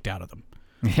shit kicked out of them.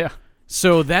 Yeah.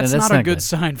 So that's that's not a not good good.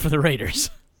 sign for the Raiders.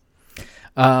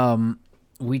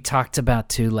 We talked about,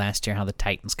 too, last year how the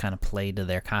Titans kind of played to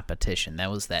their competition.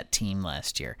 That was that team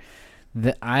last year.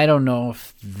 I don't know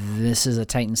if this is a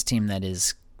Titans team that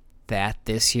is that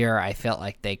this year. I felt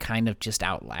like they kind of just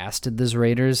outlasted those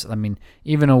Raiders. I mean,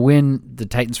 even a win, the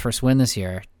Titans' first win this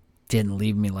year, didn't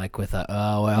leave me like with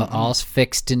all's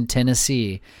fixed in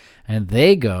Tennessee. And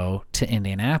they go to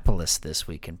Indianapolis this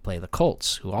week and play the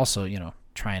Colts, who also,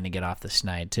 trying to get off the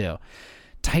schneid too.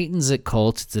 Titans at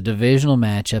Colts, it's a divisional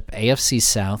matchup, AFC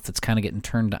South, that's kind of getting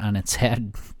turned on its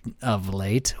head of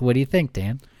late. What do you think,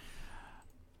 Dan?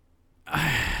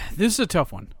 This is a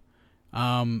tough one.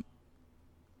 I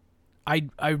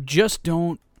just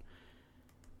don't.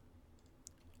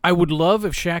 I would love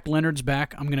if Shaq Leonard's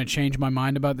back. I'm going to change my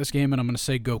mind about this game, and I'm going to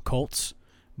say go Colts.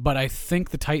 But I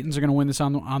think the Titans are going to win this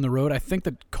on the road. I think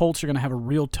the Colts are going to have a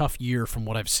real tough year from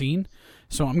what I've seen.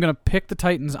 So I'm going to pick the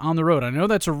Titans on the road. I know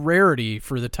that's a rarity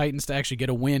for the Titans to actually get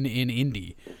a win in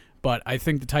Indy, but I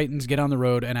think the Titans get on the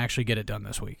road and actually get it done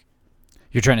this week.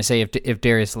 You're trying to say if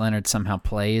Darius Leonard somehow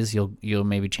plays, you'll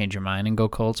maybe change your mind and go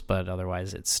Colts, but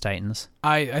otherwise it's Titans?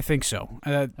 I think so.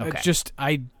 Okay.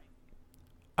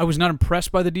 I was not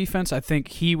impressed by the defense. I think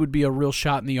he would be a real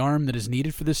shot in the arm that is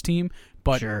needed for this team.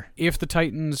 But Sure. if the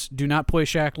Titans do not play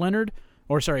Shaq Leonard,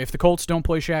 if the Colts don't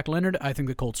play Shaq Leonard, I think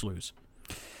the Colts lose.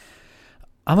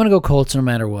 I'm going to go Colts no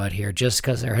matter what here, just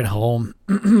because they're at home.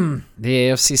 The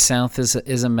AFC South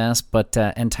is a mess, but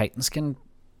and Titans can,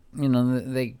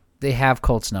 they have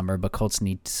Colts' number, but Colts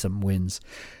need some wins.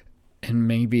 And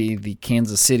maybe the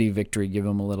Kansas City victory give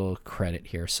them a little credit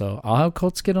here. So I'll have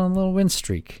Colts get on a little win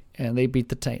streak, and they beat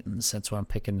the Titans. That's why I'm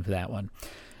picking for that one.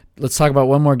 Let's talk about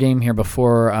one more game here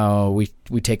before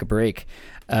we take a break.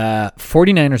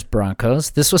 49ers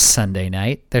Broncos. This was Sunday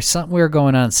night. There's something weird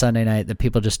going on Sunday night that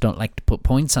people just don't like to put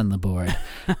points on the board.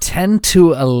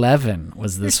 10-11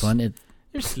 was this one.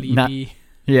 You're sleepy.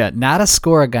 Not a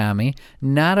scoregami.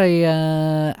 Not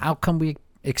a outcome we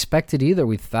expected either.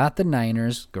 We thought the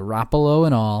Niners, Garoppolo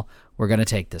and all, were going to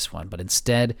take this one, but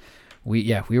instead,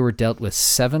 we were dealt with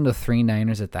 7-3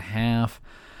 Niners at the half.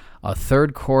 A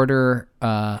third quarter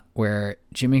where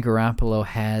Jimmy Garoppolo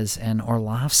has an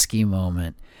Orlovsky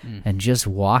moment and just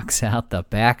walks out the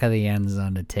back of the end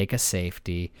zone to take a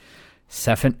safety.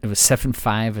 It was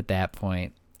 7-5 at that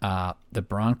point. The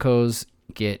Broncos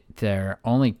get their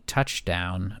only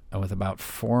touchdown with about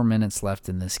 4 minutes left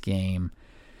in this game.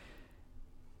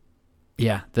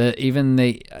 Yeah,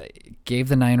 they gave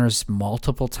the Niners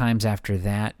multiple times after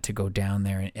that to go down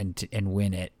there and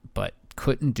win it, but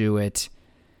couldn't do it.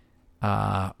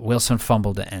 Wilson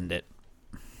fumbled to end it,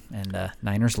 and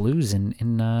Niners lose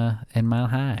in Mile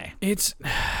High. This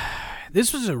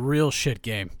was a real shit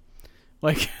game.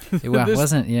 Like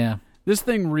Wasn't. Yeah. This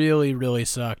thing really, really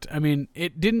sucked. I mean,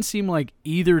 it didn't seem like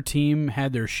either team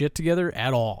had their shit together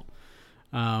at all.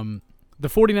 The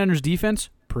 49ers defense,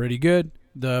 pretty good.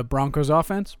 The Broncos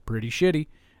offense, pretty shitty.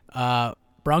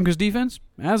 Broncos defense,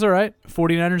 that's all right.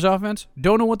 49ers offense,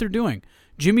 don't know what they're doing.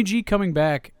 Jimmy G coming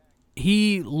back,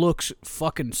 he looks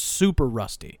fucking super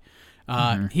rusty.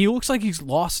 He looks like he's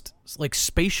lost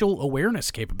spatial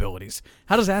awareness capabilities.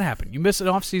 How does that happen? You miss an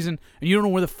offseason and you don't know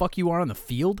where the fuck you are on the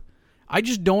field? I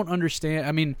just don't understand.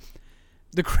 I mean,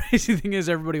 the crazy thing is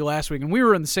everybody last week, and we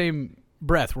were in the same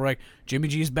breath, we're like, Jimmy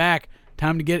G's back,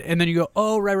 time to get, and then you go,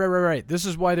 oh, right. This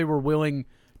is why they were willing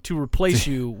to replace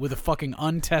you with a fucking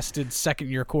untested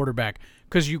second-year quarterback,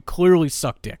 because you clearly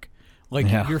suck dick.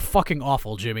 You're fucking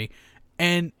awful, Jimmy.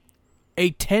 And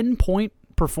a 10-point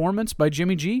performance by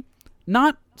Jimmy G,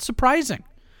 not surprising.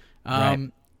 Right.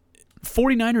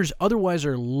 49ers otherwise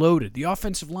are loaded. The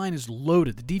offensive line is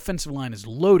loaded. The defensive line is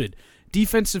loaded.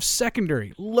 Defensive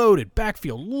secondary, loaded.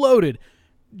 Backfield, loaded.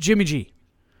 Jimmy G.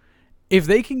 If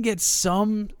they can get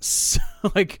some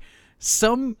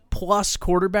plus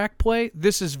quarterback play,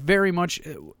 this is very much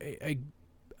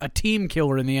a team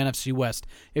killer in the NFC West.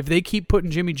 If they keep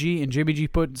putting Jimmy G and Jimmy G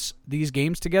puts these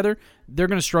games together, they're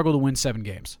going to struggle to win 7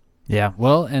 games. Yeah,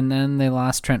 well, and then they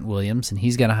lost Trent Williams, and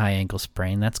he's got a high ankle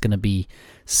sprain. That's going to be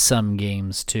some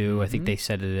games, too. I think they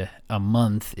said a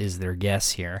month is their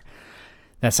guess here.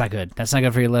 That's not good. That's not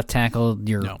good for your left tackle,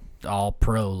 your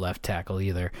all-pro left tackle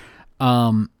either.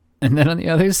 And then on the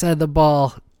other side of the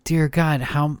ball, dear God,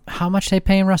 how much they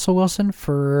paying Russell Wilson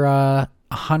for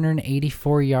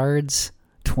 184 yards,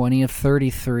 20 of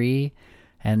 33,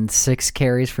 and 6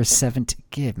 carries for 17?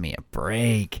 Give me a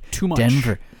break. Too much.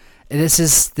 Denver.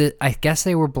 I guess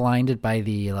they were blinded by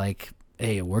the, like,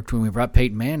 hey, it worked when we brought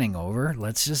Peyton Manning over.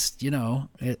 Let's just,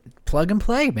 plug and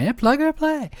play, man. Plug and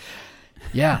play.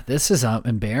 Yeah, this is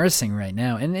embarrassing right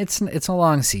now. And it's a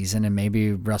long season, and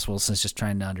maybe Russ Wilson's just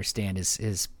trying to understand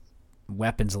his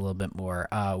weapons a little bit more.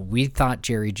 We thought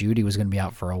Jerry Jeudy was going to be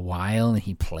out for a while, and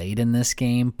he played in this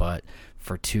game, but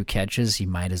for 2 catches, he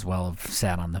might as well have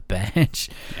sat on the bench.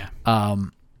 Yeah.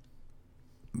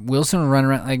 Wilson will run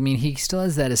around. I mean, he still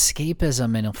has that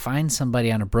escapism, and he'll find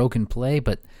somebody on a broken play,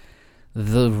 but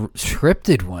the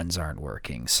scripted ones aren't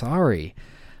working. Sorry.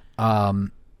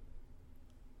 Nathaniel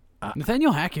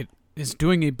Hackett is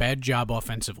doing a bad job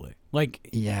offensively. Like,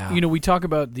 yeah. We talk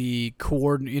about all the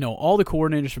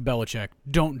coordinators for Belichick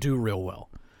don't do real well.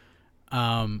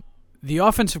 The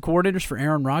offensive coordinators for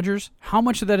Aaron Rodgers, how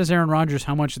much of that is Aaron Rodgers?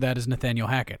 How much of that is Nathaniel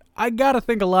Hackett? I got to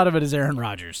think a lot of it is Aaron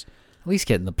Rodgers. At least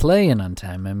getting the play in on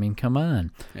time. I mean, come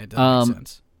on. It does make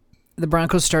sense. The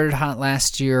Broncos started hot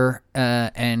last year,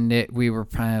 and we were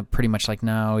pretty much like,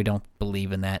 no, we don't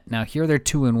believe in that. Now here they're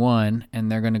 2-1,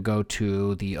 and they're going to go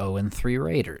to the 0-3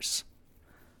 Raiders.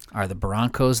 Are the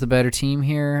Broncos the better team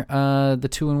here? The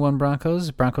 2-1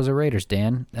 Broncos, Broncos or Raiders?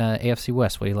 Dan, AFC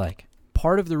West. What do you like?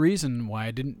 Part of the reason why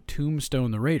I didn't tombstone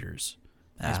the Raiders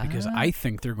is because I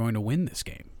think they're going to win this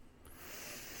game.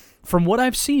 From what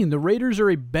I've seen, the Raiders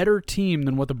are a better team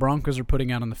than what the Broncos are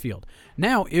putting out on the field.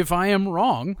 Now, if I am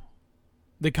wrong,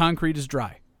 the concrete is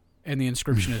dry and the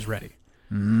inscription is ready.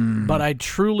 But I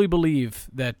truly believe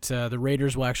that the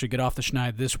Raiders will actually get off the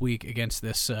schneid this week against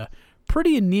this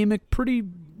pretty anemic, pretty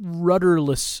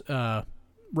rudderless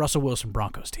Russell Wilson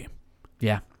Broncos team.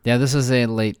 Yeah, this is a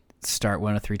late start,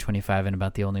 103-25, and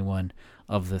about the only one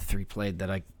of the 3 played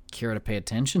that I care to pay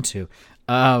attention to.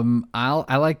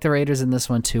 I like the Raiders in this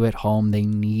one too. At home, they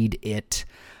need it.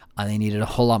 They need it a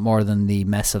whole lot more than the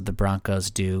mess of the Broncos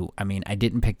do. I mean, I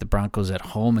didn't pick the Broncos at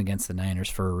home against the Niners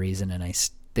for a reason, and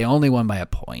they only won by a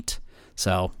point.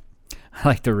 So I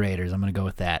like the Raiders. I'm going to go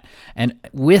with that. And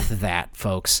with that,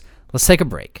 folks, let's take a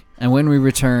break. And when we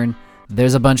return,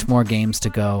 there's a bunch more games to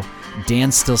go.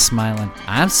 Dan's still smiling.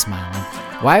 I'm smiling.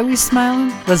 Why are we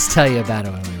smiling? Let's tell you about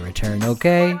it when we return,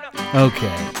 okay?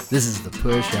 Okay. This is the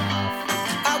push-off.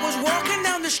 I was walking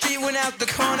down the street when out the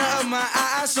corner of my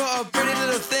eye I saw a pretty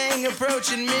little thing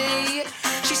approaching me.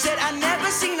 She said, I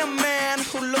never seen a man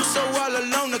who looks so all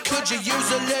alone. Could you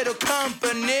use a little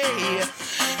company?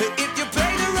 If you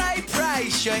pay the right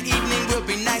price, your evening will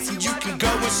be nice and you can go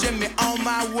and send me on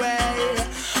my way.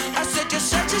 I said, you're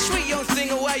such a sweet young thing,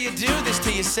 why you do this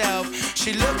to yourself?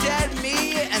 She looked at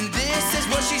me and this is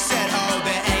what she said. Oh,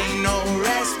 there ain't no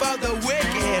rest for the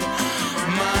wicked.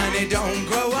 Money don't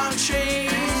grow on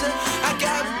trees. I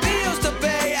got bills to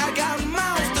pay, I got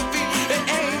mouths to feed. There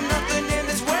ain't nothing in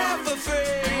this world for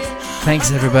free.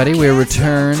 Thanks, everybody. We're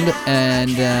returned,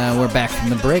 and we're back from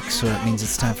the break, so that means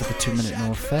it's time for the 2-minute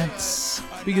no offense.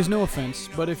 Because no offense,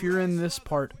 but if you're in this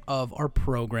part of our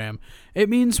program, it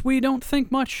means we don't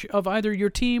think much of either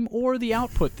your team or the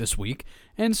output this week.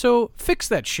 And so fix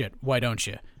that shit, why don't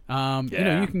you?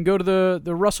 You can go to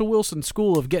the Russell Wilson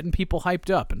school of getting people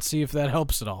hyped up and see if that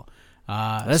helps at all.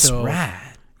 Let's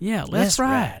ride. Yeah, let's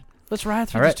ride. Let's ride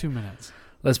through All right. these 2 minutes.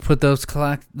 Let's put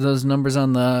those numbers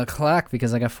on the clock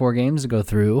because I got 4 games to go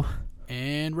through.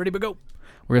 And ready to go.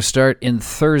 We're going to start in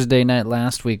Thursday night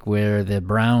last week where the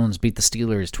Browns beat the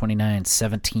Steelers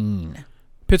 29-17.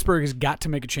 Pittsburgh has got to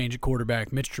make a change at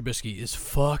quarterback. Mitch Trubisky is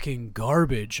fucking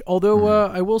garbage. Although,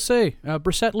 I will say,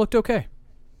 Brissett looked okay.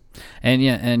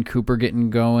 And Cooper getting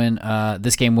going.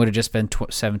 This game would have just been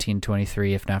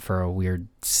 17-23 if not for a weird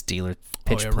Steeler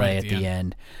pitch play at the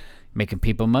end. Making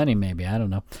people money, maybe. I don't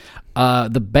know.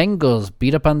 The Bengals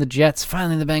beat up on the Jets.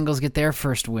 Finally, the Bengals get their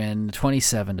first win,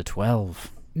 27-12.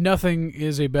 Nothing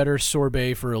is a better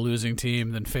sorbet for a losing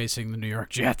team than facing the New York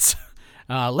Jets.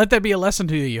 Let that be a lesson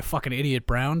to you fucking idiot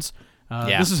Browns.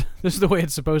 This is the way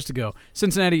it's supposed to go.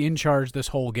 Cincinnati in charge this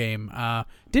whole game.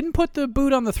 Didn't put the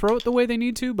boot on the throat the way they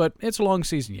need to, but it's a long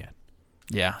season yet.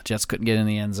 Yeah, Jets couldn't get in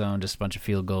the end zone, just a bunch of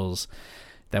field goals.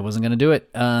 That wasn't going to do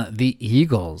it. The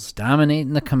Eagles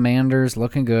dominating the Commanders,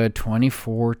 looking good,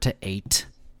 24-8.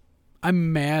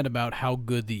 I'm mad about how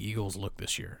good the Eagles look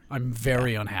this year. I'm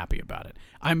very unhappy about it.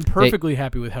 I'm perfectly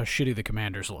happy with how shitty the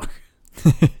Commanders look.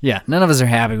 Yeah, none of us are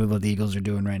happy with what the Eagles are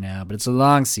doing right now, but it's a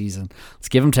long season. Let's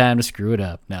give them time to screw it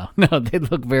up. No, they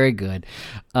look very good.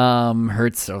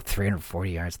 Hurts,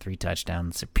 340 yards, 3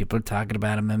 touchdowns. People are talking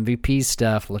about him MVP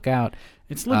stuff. Look out.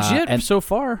 It's legit so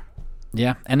far.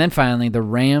 Yeah, and then finally, the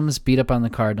Rams beat up on the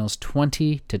Cardinals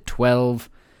 20-12.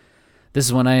 This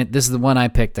is the one I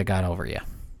picked that got over you.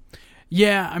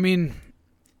 Yeah, I mean,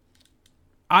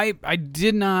 I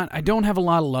don't have a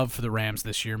lot of love for the Rams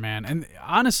this year, man. And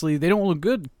honestly, they don't look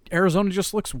good. Arizona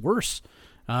just looks worse.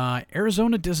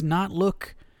 Arizona does not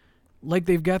look like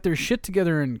they've got their shit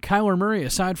together, and Kyler Murray,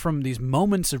 aside from these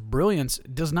moments of brilliance,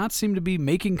 does not seem to be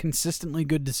making consistently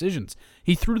good decisions.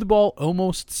 He threw the ball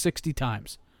almost 60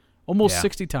 times. Almost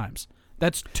 60 times.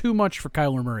 That's too much for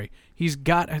Kyler Murray.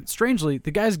 Strangely,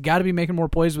 the guy's got to be making more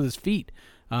plays with his feet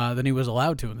than he was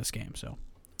allowed to in this game. So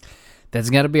that's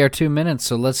got to be our 2 minutes.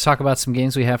 So let's talk about some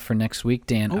games we have for next week,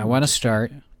 Dan. I want to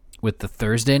start with the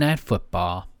Thursday night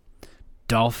football.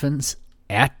 Dolphins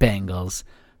at Bengals.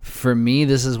 For me,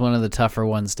 this is one of the tougher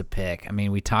ones to pick. I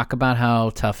mean, we talk about how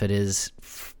tough it is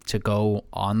to go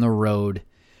on the road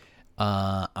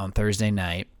on Thursday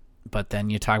night. But then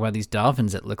you talk about these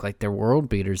Dolphins that look like they're world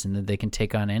beaters and that they can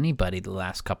take on anybody the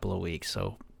last couple of weeks.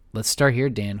 So let's start here,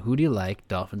 Dan. Who do you like,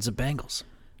 Dolphins and Bengals?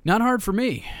 Not hard for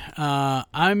me.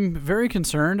 I'm very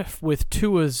concerned with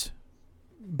Tua's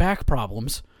back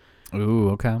problems.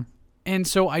 Ooh, okay. And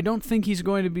so I don't think he's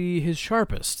going to be his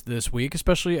sharpest this week,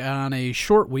 especially on a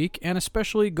short week, and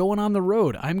especially going on the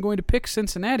road. I'm going to pick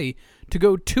Cincinnati to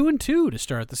go 2-2 to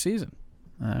start the season.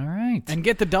 All right. And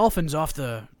get the Dolphins off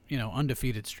the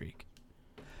undefeated streak.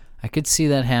 I could see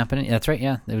that happening. That's right,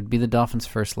 yeah. It would be the Dolphins'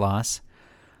 first loss.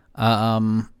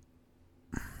 Yeah,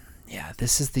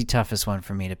 this is the toughest one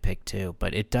for me to pick, too.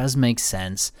 But it does make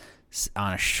sense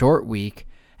on a short week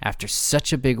after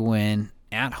such a big win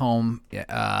at home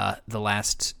at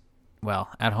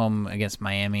home against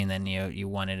Miami, and then you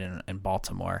won it in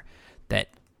Baltimore, that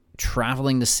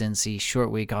traveling to Cincy, short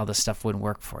week, all this stuff wouldn't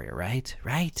work for you, right?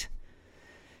 Right?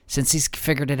 Since he's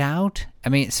figured it out. I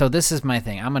mean, so this is my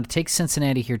thing. I'm going to take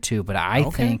Cincinnati here too, but I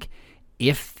think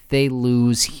if they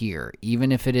lose here,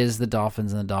 even if it is the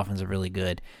Dolphins and the Dolphins are really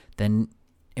good, then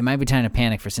it might be time to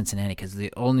panic for Cincinnati because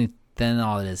then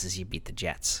all it is you beat the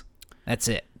Jets. That's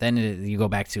it. Then you go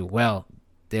back to, well,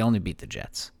 they only beat the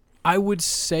Jets. I would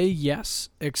say yes,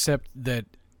 except that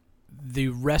the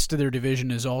rest of their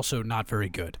division is also not very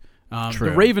good.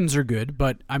 The Ravens are good,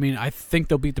 but I mean, I think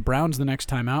they'll beat the Browns the next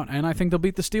time out, and I think they'll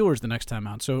beat the Steelers the next time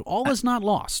out. So all is not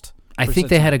lost. I think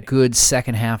they had a good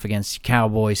second half against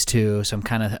Cowboys too. So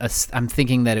I'm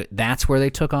thinking that that's where they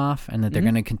took off, and that they're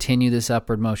going to continue this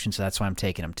upward motion. So that's why I'm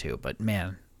taking them too. But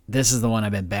man, this is the one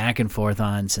I've been back and forth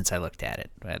on since I looked at it.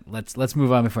 But let's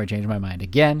move on before I change my mind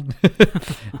again.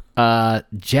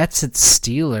 Jets at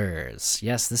Steelers.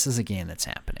 Yes, this is a game that's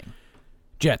happening.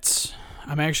 Jets.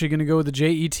 I'm actually going to go with the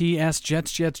Jets,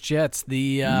 Jets.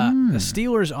 The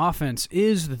Steelers' offense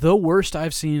is the worst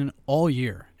I've seen all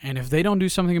year. And if they don't do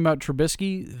something about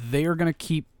Trubisky, they are going to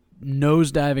keep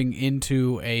nosediving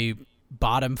into a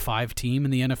bottom 5 team in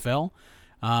the NFL.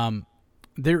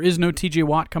 There is no TJ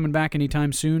Watt coming back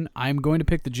anytime soon. I'm going to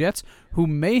pick the Jets, who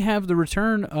may have the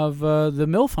return of the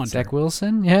MILF Hunter. Zach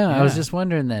Wilson? Yeah, I was just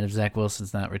wondering that if Zach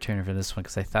Wilson's not returning for this one,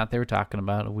 because I thought they were talking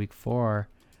about a week 4.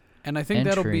 And I think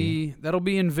that'll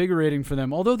be invigorating for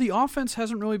them. Although the offense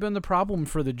hasn't really been the problem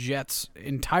for the Jets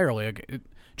entirely.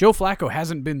 Joe Flacco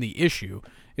hasn't been the issue.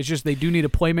 It's just they do need a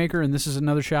playmaker, and this is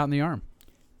another shot in the arm.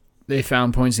 They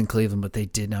found points in Cleveland, but they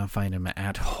did not find him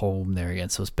at home there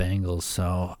against those Bengals.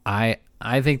 So I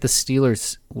think the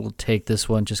Steelers will take this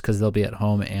one just because they'll be at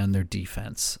home and their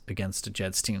defense against a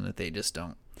Jets team that they just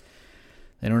don't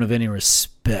have any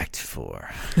respect for.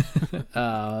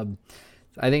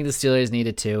 I think the Steelers need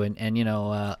it too,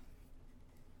 and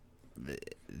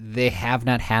they have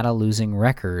not had a losing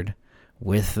record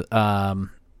with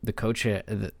the coach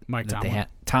Mike that Tomlin. They had,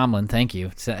 Tomlin, thank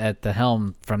you, at the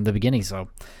helm from the beginning. So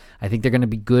I think they're going to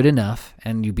be good enough,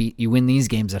 and you win these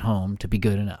games at home to be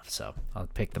good enough. So I'll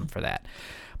pick them for that.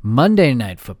 Monday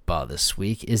Night Football this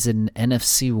week is an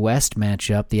NFC West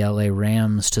matchup. The LA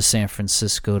Rams to San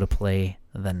Francisco to play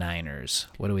the Niners.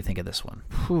 What do we think of this one?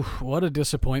 Whew, what a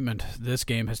disappointment this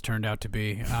game has turned out to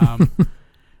be.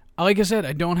 Like I said,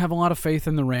 I don't have a lot of faith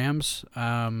in the Rams.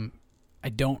 I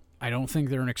don't think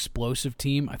they're an explosive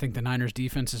team. I think the Niners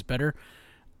defense is better.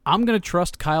 I'm going to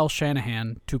trust Kyle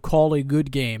Shanahan to call a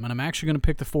good game, and I'm actually going to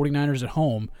pick the 49ers at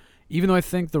home. Even though I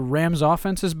think the Rams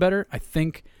offense is better, I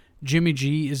think Jimmy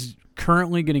G is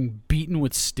currently getting beaten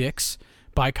with sticks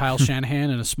by Kyle Shanahan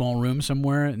in a small room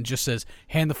somewhere and just says,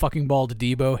 hand the fucking ball to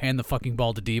Debo, hand the fucking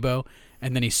ball to Debo,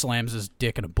 and then he slams his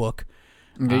dick in a book.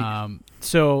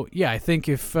 So, yeah, I think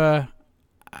if the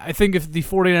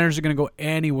 49ers are going to go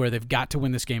anywhere, they've got to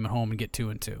win this game at home and get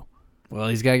 2-2. Well,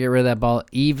 he's got to get rid of that ball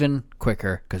even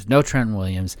quicker because no Trent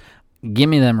Williams. Give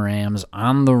me them Rams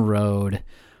on the road.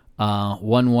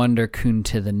 One wonder coon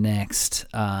to the next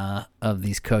of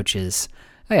these coaches.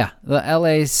 Oh, yeah, the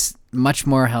LA's much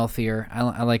more healthier.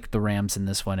 I like the Rams in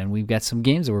this one, and we've got some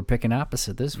games that we're picking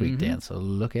opposite this week, Dan, so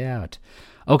look out.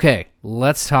 Okay,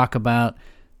 let's talk about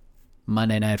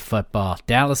Monday Night Football.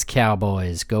 Dallas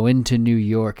Cowboys go into New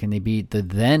York, and they beat the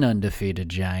then undefeated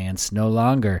Giants, no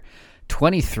longer,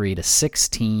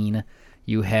 23-16.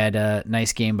 You had a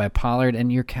nice game by Pollard,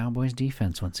 and your Cowboys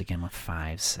defense once again with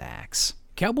 5 sacks.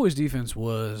 Cowboys defense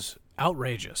was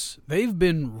outrageous. They've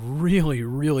been really,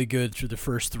 really good through the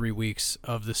first 3 weeks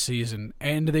of the season,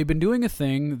 and they've been doing a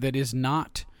thing that is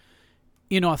not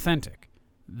inauthentic.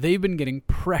 They've been getting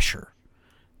pressure.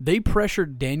 They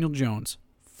pressured Daniel Jones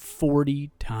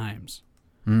 40 times.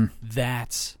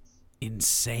 That's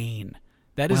insane.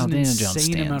 That is an Daniel Jones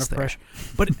insane amount of there. pressure.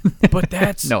 But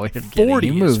that's No, I'm kidding. 40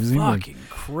 He moves, is he moves. fucking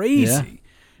crazy.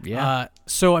 Yeah.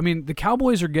 So, I mean, the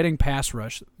Cowboys are getting pass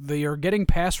rush. They are getting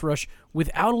pass rush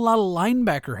without a lot of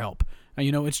linebacker help.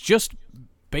 It's just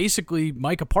basically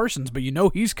Micah Parsons, but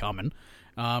he's coming.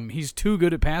 He's too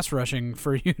good at pass rushing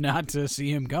for you not to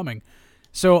see him coming.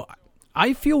 So,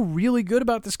 I feel really good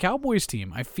about this Cowboys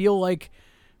team. I feel like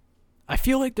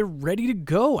they're ready to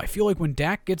go. I feel like when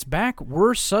Dak gets back,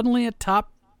 we're suddenly a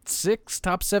top 6,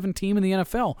 top 7 team in the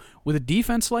NFL. With a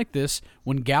defense like this,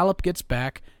 when Gallup gets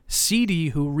back,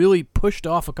 CD, who really pushed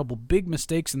off a couple big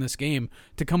mistakes in this game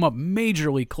to come up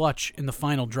majorly clutch in the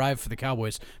final drive for the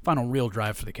Cowboys, final real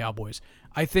drive for the Cowboys.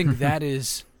 I think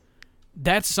that's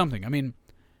something. I mean,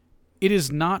 it is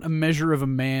not a measure of a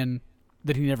man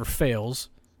that he never fails.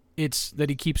 It's that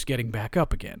he keeps getting back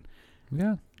up again.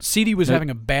 Yeah. CD was having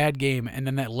a bad game, and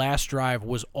then that last drive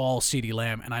was all CD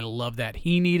Lamb, and I love that.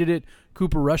 He needed it.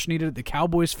 Cooper Rush needed it. The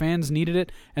Cowboys fans needed it,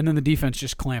 and then the defense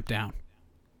just clamped down.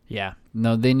 Yeah.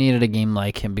 No, they needed a game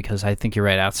like him because I think you're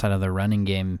right. Outside of the running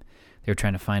game, they were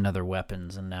trying to find other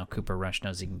weapons, and now Cooper Rush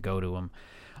knows he can go to him.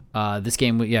 This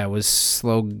game, was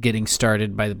slow getting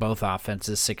started by both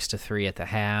offenses, 6-3 at the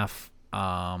half.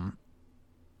 And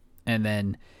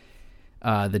then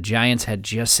the Giants had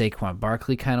just Saquon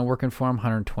Barkley kind of working for him,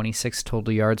 126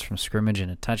 total yards from scrimmage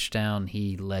and a touchdown.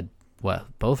 He led,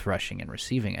 both rushing and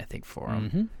receiving, I think, for him.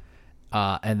 Mm-hmm.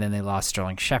 And then they lost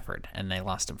Sterling Shepard, and they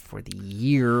lost him for the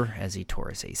year as he tore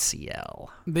his ACL.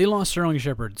 They lost Sterling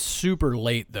Shepard super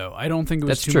late, though. I don't think it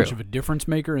was That's too true. much of a difference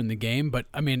maker in the game, but,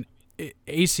 I mean,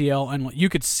 ACL, and you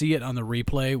could see it on the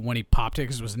replay when he popped it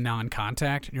because it was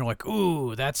non-contact, and you're like,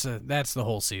 ooh, that's the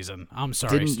whole season. I'm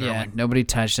sorry, Sterling. Nobody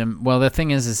touched him. Well, the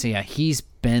thing is he's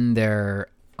been their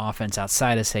offense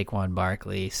outside of Saquon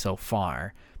Barkley so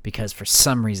far because for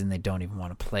some reason they don't even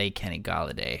want to play Kenny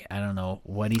Golladay. I don't know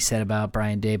what he said about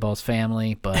Brian Daboll's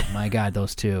family, but my God,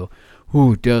 those two,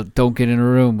 don't get in a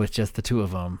room with just the two of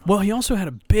them. Well, he also had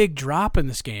a big drop in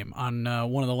this game on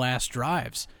one of the last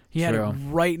drives. He had it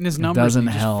right in his numbers. Doesn't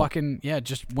and he help.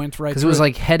 Just went right through. Because it was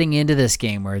like heading into this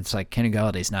game where it's like Kenny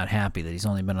Galladay's not happy that he's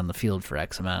only been on the field for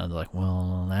X amount. And they're like,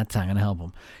 well, that's not going to help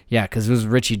him. Yeah, because it was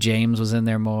Richie James was in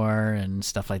there more and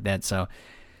stuff like that. So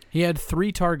he had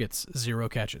 3 targets, 0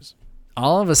 catches.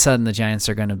 all of a sudden the Giants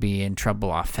are going to be in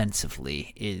trouble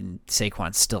offensively.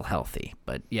 Saquon's still healthy.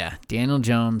 But, yeah, Daniel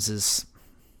Jones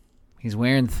he's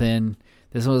wearing thin.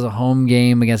 This was a home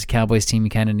game against a Cowboys team. You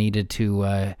kind of needed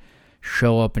to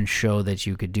show up and show that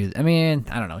you could do. I mean,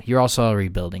 I don't know. You're also a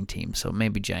rebuilding team, so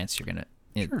maybe Giants you're going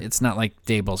to – It's not like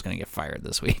Daboll's going to get fired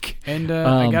this week. And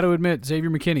I got to admit, Xavier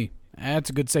McKinney, that's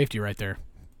a good safety right there.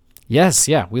 Yes,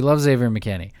 yeah. We love Xavier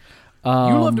McKinney. You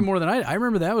loved him more than I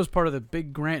remember that was part of the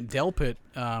big Grant Delpit.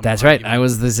 That's right. I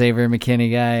was the Xavier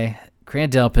McKinney guy.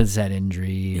 Grant Delpit's had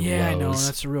injury. Yeah, I know. woes.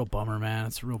 That's a real bummer, man.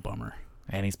 That's a real bummer.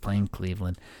 And he's playing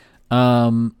Cleveland.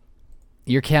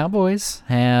 Your Cowboys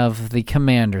have the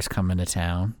Commanders coming to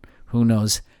town. Who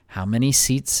knows how many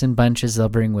seats and bunches they'll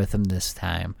bring with them this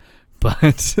time.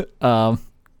 But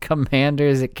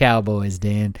Commanders at Cowboys,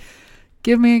 Dan.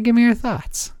 Give me your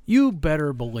thoughts. You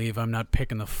better believe I'm not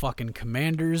picking the fucking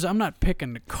Commanders. I'm not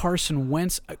picking Carson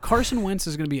Wentz. Carson Wentz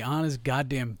is going to be on his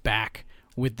goddamn back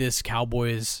with this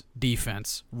Cowboys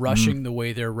defense, rushing the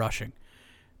way they're rushing.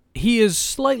 He is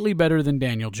slightly better than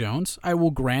Daniel Jones. I will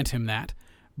grant him that.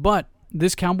 But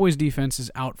this Cowboys defense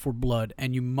is out for blood,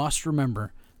 and you must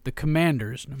remember the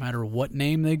Commanders, no matter what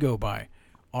name they go by,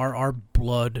 are our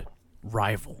blood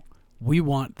rival. We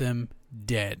want them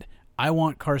dead. I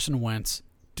want Carson Wentz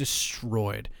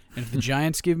destroyed. And if the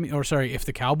Giants if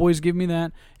the Cowboys give me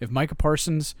that, if Micah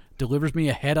Parsons delivers me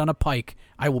a head on a pike,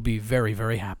 I will be very,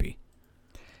 very happy.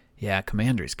 Yeah,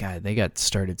 Commanders, God, they got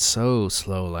started so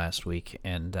slow last week,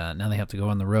 and now they have to go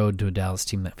on the road to a Dallas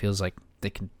team that feels like they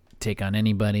can take on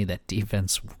anybody. That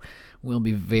defense will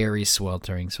be very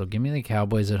sweltering, so give me the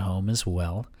Cowboys at home as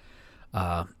well.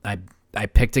 I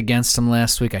picked against them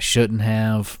last week. I shouldn't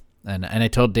have, and I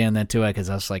told Dan that too, because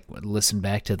I was like, listen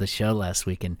back to the show last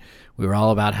week, and we were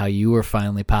all about how you were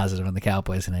finally positive on the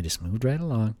Cowboys, and I just moved right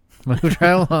along.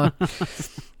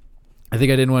 I think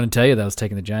I didn't want to tell you that I was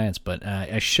taking the Giants, but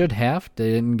I should have.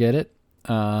 They didn't get it.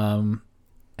 And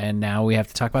now we have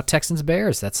to talk about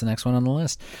Texans-Bears. That's the next one on the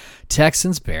list.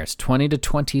 Texans-Bears,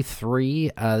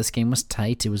 20-23. This game was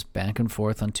tight. It was back and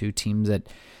forth on two teams that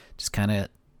just kind of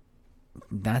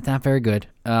not very good.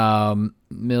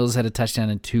 Mills had a touchdown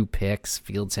and 2 picks.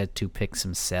 Fields had 2 picks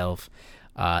himself.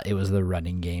 It was the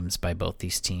running games by both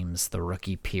these teams. The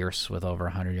rookie Pierce with over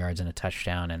 100 yards and a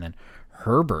touchdown, and then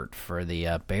Herbert for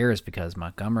the Bears because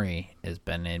Montgomery has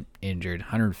been injured.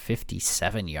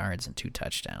 157 yards and 2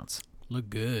 touchdowns.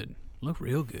 Look good. Look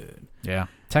real good. Yeah.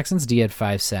 Texans D had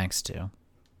 5 sacks too.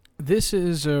 This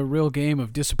is a real game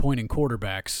of disappointing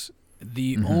quarterbacks.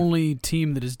 The only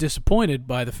team that is disappointed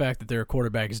by the fact that their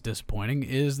quarterback is disappointing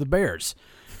is the Bears.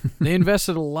 They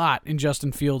invested a lot in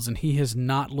Justin Fields, and he has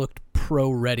not looked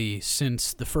pro-ready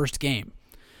since the first game.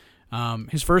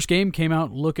 His first game came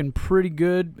out looking pretty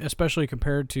good, especially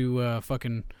compared to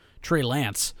fucking Trey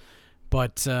Lance.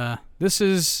 But this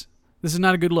is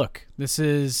not a good look.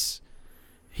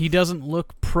 He doesn't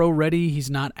look pro-ready. He's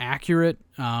not accurate.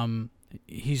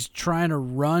 He's trying to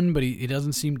run, but he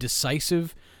doesn't seem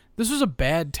decisive. This was a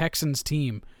bad Texans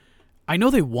team. I know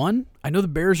they won. I know the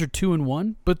Bears are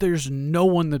 2-1, but there's no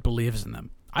one that believes in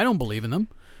them. I don't believe in them.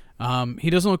 He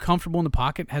doesn't look comfortable in the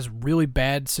pocket, has really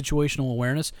bad situational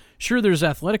awareness. Sure, there's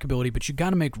athletic ability, but you got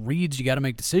to make reads, you got to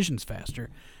make decisions faster.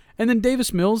 And then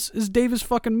Davis Mills is Davis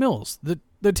fucking Mills.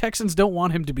 The Texans don't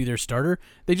want him to be their starter.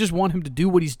 They just want him to do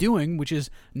what he's doing, which is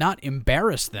not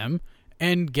embarrass them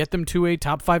and get them to a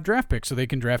top 5 draft pick so they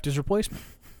can draft his replacement.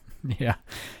 Yeah.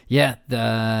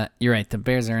 You're right. The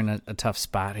Bears are in a tough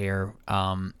spot here.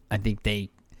 I think they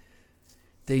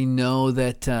know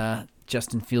that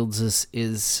Justin Fields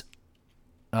is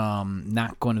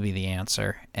not going to be the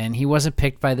answer. And he wasn't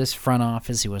picked by this front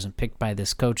office. He wasn't picked by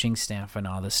this coaching staff and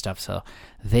all this stuff. So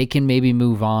they can maybe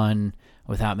move on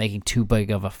without making too big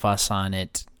of a fuss on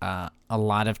it. A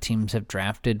lot of teams have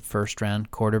drafted first-round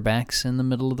quarterbacks in the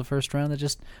middle of the first round that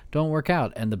just don't work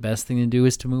out. And the best thing to do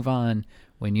is to move on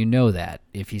when you know that.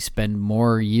 If you spend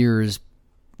more years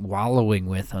wallowing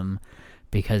with them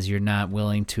because you're not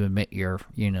willing to admit your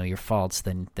faults,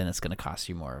 then it's going to cost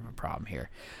you more of a problem here.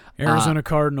 Arizona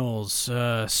Cardinals,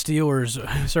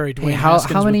 Steelers. Sorry, Dwayne. Hey,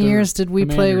 Haskins how many with the years did we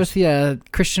play with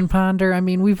Christian Ponder? I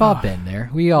mean, we've all been there.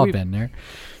 We all been there.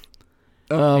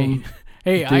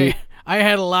 I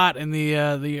had a lot in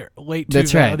the late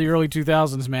the early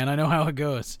 2000s, man. I know how it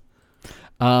goes.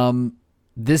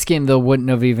 This game, though, wouldn't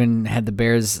have even had the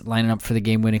Bears lining up for the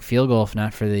game-winning field goal if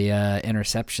not for the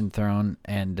interception thrown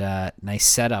and nice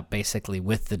setup, basically,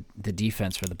 with the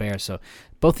defense for the Bears. So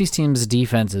both these teams'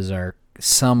 defenses are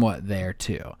somewhat there,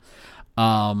 too.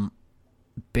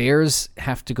 Bears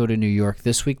have to go to New York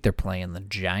this week. They're playing the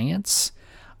Giants.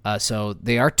 So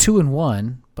they are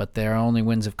 2-1, but their only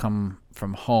wins have come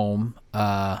from home,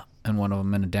 and one of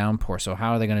them in a downpour. So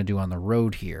how are they going to do on the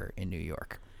road here in New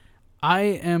York? I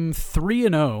am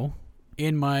 3-0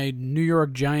 in my New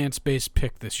York Giants-based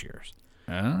pick this year.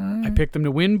 I picked them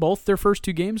to win both their first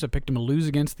 2 games. I picked them to lose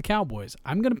against the Cowboys.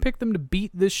 I'm going to pick them to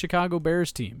beat this Chicago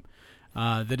Bears team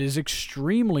that is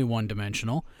extremely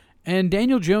one-dimensional. And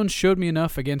Daniel Jones showed me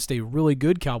enough against a really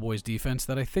good Cowboys defense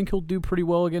that I think he'll do pretty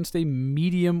well against a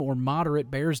medium or moderate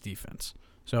Bears defense.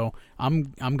 So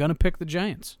I'm going to pick the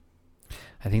Giants.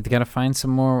 I think they got to find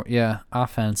some more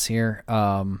offense here.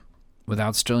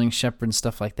 Without Sterling Shepard and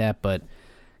stuff like that, but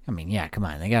I mean, come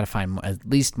on, they got to find at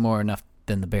least more enough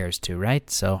than the Bears too, right?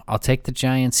 So I'll take the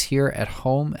Giants here at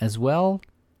home as well.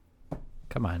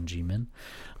 Come on, G-Men.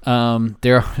 They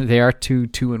are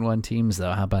 2-1 teams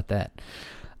though. How about that?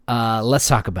 Let's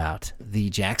talk about the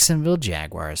Jacksonville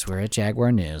Jaguars. We're at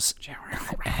Jaguar News.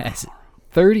 As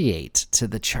 38 to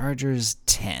the Chargers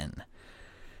 10.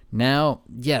 Now,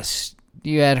 yes,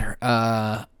 you had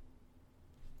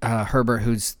Herbert,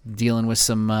 who's dealing with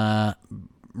some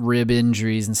rib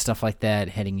injuries and stuff like that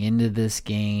heading into this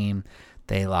game.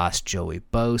 They lost Joey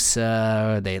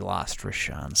Bosa. They lost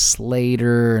Rashawn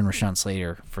Slater. And Rashawn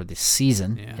Slater for the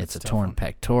season, it's a torn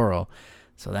pectoral.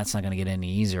 So that's not going to get any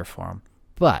easier for him.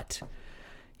 But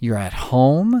you're at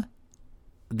home.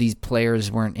 These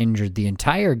players weren't injured the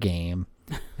entire game.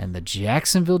 And the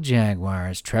Jacksonville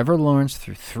Jaguars, Trevor Lawrence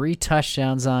threw 3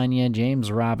 touchdowns on you.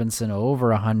 James Robinson over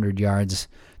 100 yards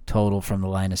total from the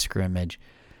line of scrimmage.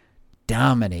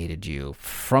 Dominated you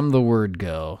from the word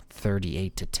go,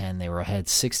 38-10. They were ahead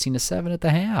 16-7 at the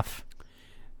half.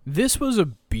 This was a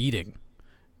beating.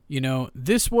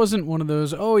 This wasn't one of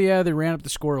those, oh yeah, they ran up the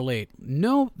score late.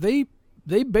 No, they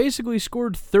basically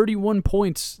scored 31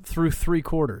 points through 3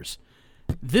 quarters.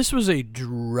 This was a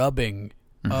drubbing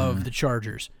of the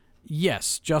Chargers.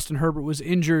 Yes, Justin Herbert was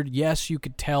injured. Yes, you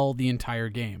could tell the entire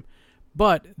game.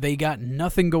 But they got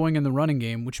nothing going in the running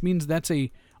game, which means that's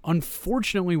a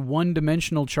unfortunately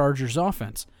one-dimensional Chargers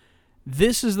offense.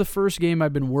 This is the first game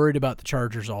I've been worried about the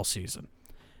Chargers all season.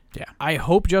 Yeah. I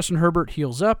hope Justin Herbert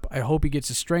heals up. I hope he gets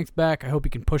his strength back. I hope he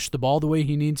can push the ball the way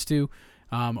he needs to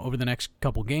over the next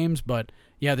couple games. But,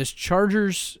 yeah, this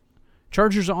Chargers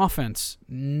offense,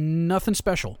 nothing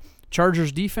special.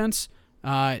 Chargers defense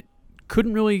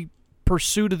couldn't really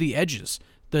pursue to the edges.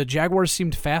 The Jaguars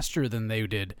seemed faster than they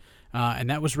did, and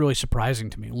that was really surprising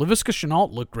to me. Laviska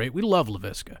Shenault looked great. We love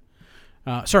Laviska.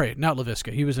 Sorry, not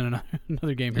Laviska. He was in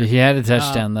another game here. He had a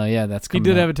touchdown, though. Yeah, that's He coming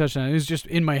did up. have a touchdown. It was just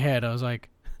in my head. I was like,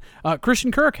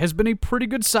 Christian Kirk has been a pretty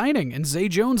good signing, and Zay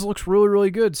Jones looks really,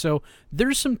 really good. So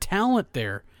there's some talent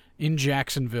there in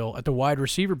Jacksonville at the wide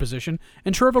receiver position,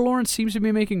 and Trevor Lawrence seems to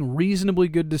be making reasonably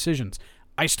good decisions.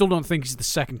 I still don't think he's the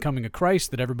second coming of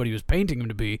Christ that everybody was painting him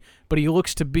to be, but he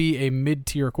looks to be a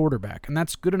mid-tier quarterback, and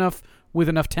that's good enough with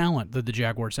enough talent that the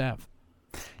Jaguars have.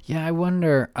 Yeah, I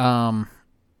wonder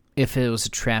if it was a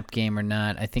trap game or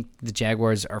not. I think the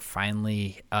Jaguars are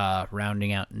finally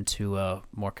rounding out into a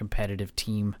more competitive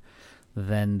team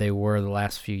than they were the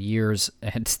last few years,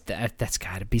 and that's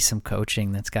got to be some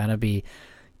coaching. That's got to be,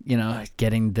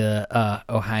 getting the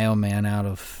Ohio man out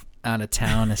of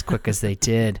town as quick as they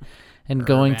did. And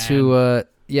going to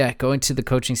the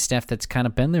coaching staff that's kind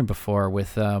of been there before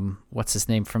with what's his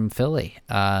name from Philly,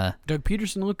 Doug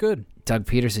Peterson looked good. Doug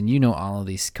Peterson. You know all of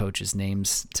these coaches'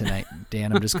 names tonight,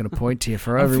 Dan. I'm just going to point to you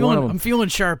for every one of them. I'm feeling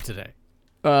sharp today.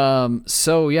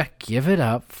 So yeah, give it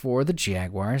up for the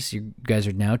Jaguars. You guys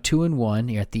are now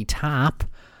 2-1. You're at the top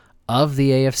of the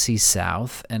AFC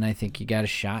South, and I think you got a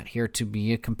shot here to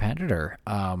be a competitor.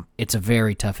 It's a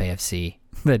very tough AFC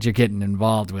that you're getting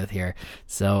involved with here.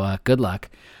 So good luck.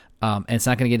 And it's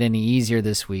not going to get any easier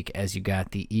this week as you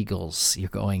got the Eagles. You're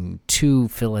going to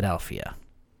Philadelphia.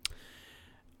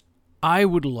 I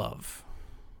would love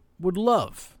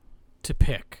to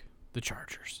pick the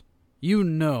Chargers.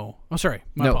 Oh, sorry.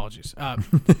 My apologies.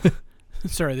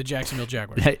 Sorry, the Jacksonville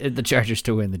Jaguars. The Chargers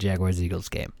to win the Jaguars-Eagles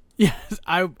game. Yes,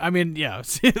 I mean, yeah.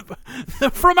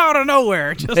 From out of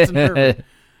nowhere, Justin Herbert.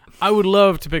 I would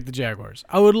love to pick the Jaguars.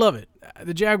 I would love it.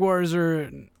 The Jaguars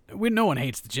no one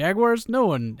hates the Jaguars. No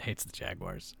one hates the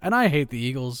Jaguars. And I hate the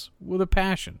Eagles with a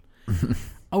passion.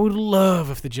 I would love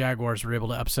if the Jaguars were able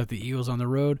to upset the Eagles on the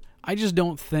road. I just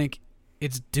don't think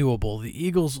it's doable. The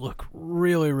Eagles look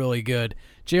really, really good.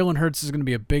 Jalen Hurts is going to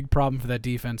be a big problem for that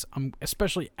defense,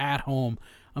 especially at home.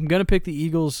 I'm going to pick the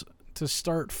Eagles to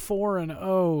start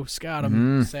 4-0. Scott,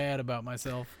 I'm sad about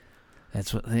myself.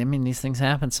 That's what I mean. These things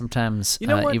happen sometimes. You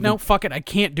know what? No, fuck it. I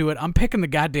can't do it. I'm picking the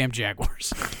goddamn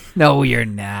Jaguars. No, you're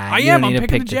not. I am. I'm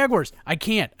picking the Jaguars. I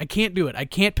can't do it. I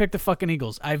can't pick the fucking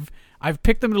Eagles. I've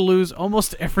picked them to lose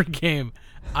almost every game.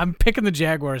 I'm picking the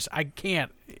Jaguars. I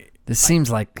can't. This seems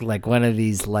like one of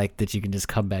these that you can just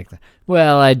come back.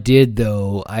 Well, I did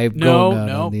though. I'm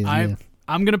gonna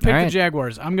pick the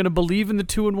Jaguars. I'm gonna believe in the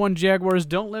 2-1 Jaguars.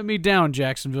 Don't let me down,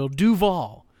 Jacksonville.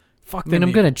 Duval. Fuck them.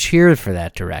 I'm gonna cheer for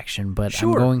that direction, but Sure.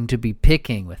 I'm going to be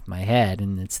picking with my head,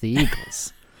 and it's the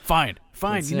Eagles. Fine.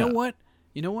 You know what?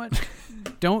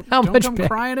 Don't How much come better?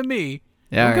 crying to me.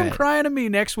 Yeah, Don't come right. crying to me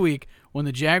next week when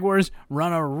the Jaguars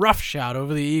run a rough shot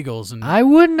over the Eagles. And I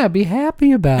wouldn't. I'd be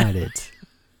happy about it.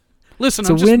 listen, It's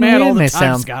I'm a just win-win. mad all the They time,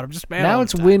 sound- Scott. I'm just mad Now all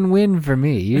it's the time. win-win for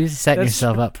me. You set That's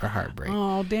yourself true. up for heartbreak.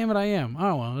 Oh, damn it, I am.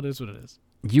 Oh, well, it is what it is.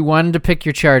 You wanted to pick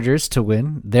your Chargers to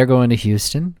win. They're going to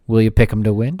Houston. Will you pick them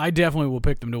to win? I definitely will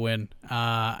pick them to win.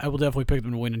 I will definitely pick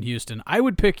them to win in Houston. I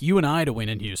would pick you and I to win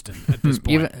in Houston at this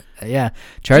point.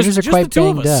 Chargers Just are quite the two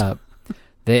of banged us. up.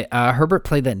 Herbert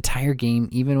played that entire game,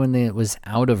 even when it was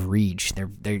out of reach.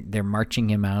 They're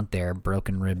marching him out there,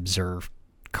 broken ribs or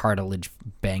cartilage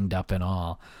banged up and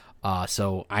all.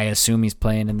 So I assume he's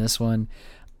playing in this one.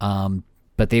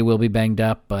 But they will be banged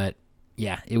up. But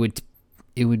yeah, it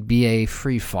would be a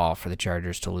free fall for the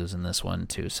Chargers to lose in this one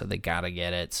too. So they gotta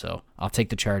get it. So I'll take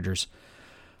the Chargers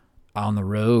on the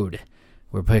road.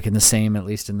 We're picking the same, at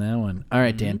least in that one. All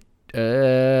right, Dan.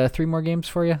 Three more games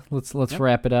for you. Let's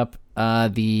wrap it up.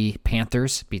 The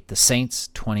Panthers beat the Saints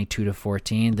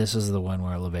 22-14. This is the one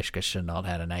where Laviska Shenault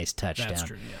had a nice touchdown. That's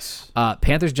true, yes.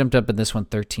 Panthers jumped up in this one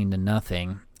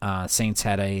 13-0. Saints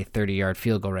had a 30-yard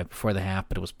field goal right before the half,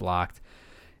 but it was blocked.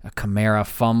 A Kamara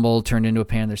fumble turned into a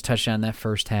Panthers touchdown in that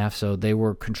first half, so they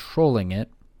were controlling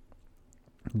it.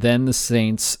 Then the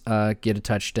Saints get a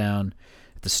touchdown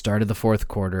at the start of the fourth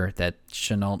quarter that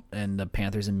Shenault and the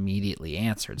Panthers immediately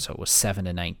answered, so it was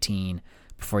 7-19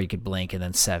 before you could blink, and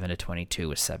then 7-22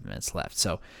 with 7 minutes left.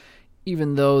 So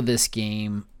even though this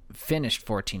game finished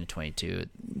 14-22, it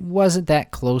wasn't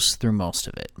that close through most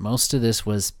of it. Most of this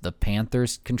was the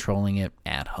Panthers controlling it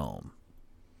at home.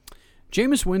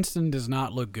 Jameis Winston does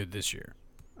not look good this year.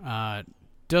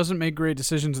 Doesn't make great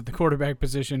decisions at the quarterback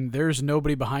position. There's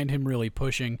nobody behind him really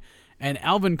pushing. And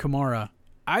Alvin Kamara,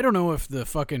 I don't know if the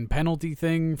fucking penalty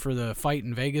thing for the fight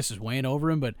in Vegas is weighing over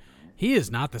him, but he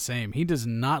is not the same. He does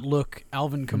not look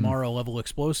Alvin Kamara level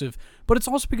explosive. But it's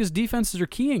also because defenses are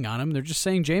keying on him. They're just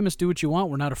saying, Jameis, do what you want.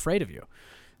 We're not afraid of you.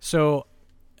 So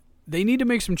they need to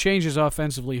make some changes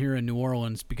offensively here in New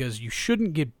Orleans because you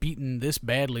shouldn't get beaten this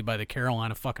badly by the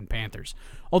Carolina fucking Panthers.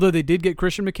 Although they did get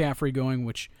Christian McCaffrey going,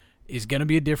 which is going to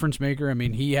be a difference maker. I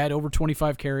mean, he had over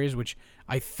 25 carries, which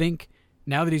I think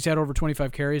now that he's had over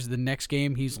 25 carries, the next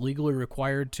game he's legally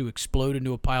required to explode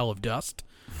into a pile of dust.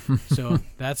 So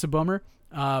that's a bummer.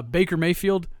 Baker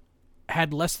Mayfield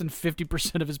had less than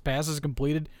 50% of his passes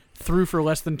completed, threw for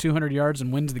less than 200 yards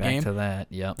and wins the game. Back to that,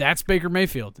 yep. That's Baker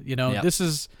Mayfield. You know, Yep.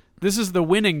 This is the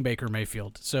winning Baker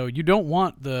Mayfield. So you don't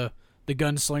want the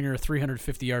gunslinger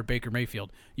 350-yard Baker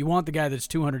Mayfield. You want the guy that's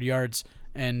 200 yards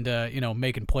and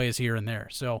making plays here and there.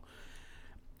 So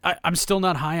I'm still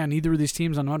not high on either of these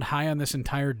teams. I'm not high on this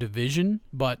entire division,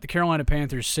 but the Carolina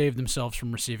Panthers saved themselves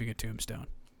from receiving a tombstone.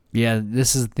 Yeah,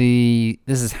 this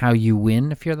is how you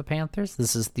win if you're the Panthers.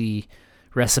 This is the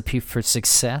recipe for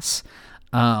success.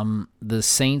 The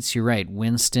Saints, you're right.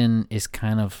 Winston is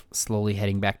kind of slowly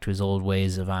heading back to his old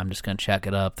ways of I'm just going to check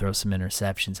it up, throw some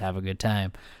interceptions, have a good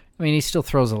time. I mean, he still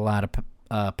throws a lot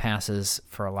of passes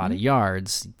for a lot of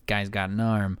yards. Guy's got an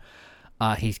arm.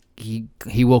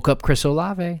 He woke up Chris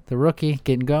Olave, the rookie,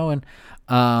 getting going.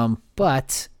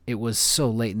 But it was so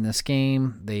late in this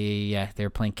game. They were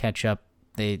playing catch up.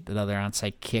 Another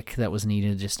onside kick that was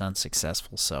needed, just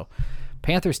unsuccessful. So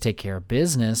Panthers take care of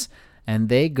business, and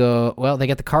they get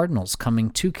the Cardinals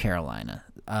coming to Carolina.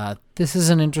 This is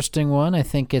an interesting one. I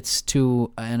think it's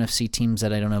two NFC teams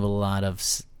that I don't have a lot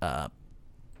of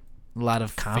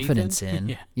confidence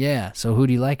in. Yeah. So who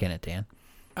do you like in it, Dan?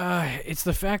 It's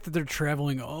the fact that they're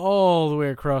traveling all the way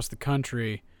across the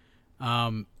country.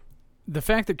 The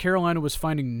fact that Carolina was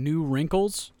finding new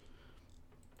wrinkles.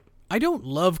 I don't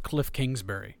love Cliff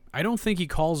Kingsbury. I don't think he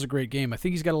calls a great game. I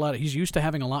think he's used to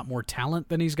having a lot more talent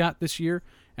than he's got this year,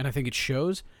 and I think it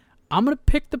shows. I'm going to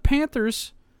pick the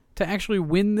Panthers to actually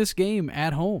win this game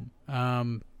at home.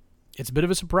 It's a bit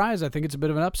of a surprise. I think it's a bit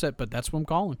of an upset, but that's what I'm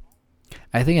calling.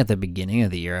 I think at the beginning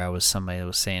of the year, somebody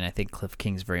was saying I think Cliff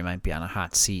Kingsbury might be on a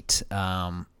hot seat,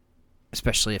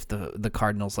 especially if the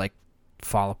Cardinals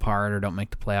fall apart or don't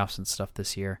make the playoffs and stuff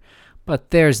this year.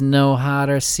 But there's no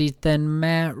hotter seat than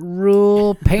Matt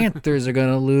Rule. Panthers are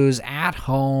going to lose at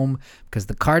home because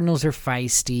the Cardinals are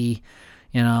feisty.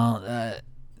 You know,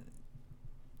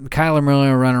 Kyler Murray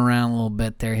will run around a little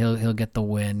bit there. He'll get the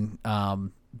win.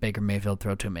 Baker Mayfield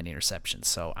throw too many interceptions.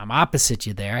 So I'm opposite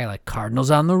you there. I like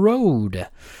Cardinals on the road. I'm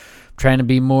trying to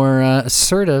be more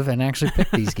assertive and actually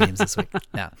pick these games this week.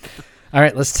 Now, all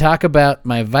right, let's talk about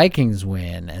my Vikings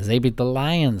win as they beat the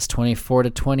Lions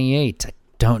 24-28.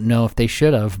 Don't know if they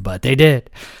should have, but they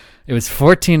did. It was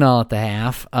 14-all at the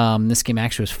half. This game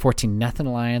actually was 14-0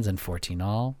 Lions and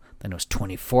 14-all. Then it was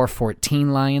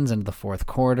 24-14 Lions into the fourth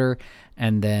quarter.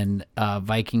 And then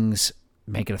Vikings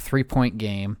make it a 3-point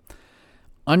game.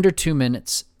 Under 2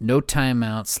 minutes, no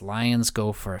timeouts. Lions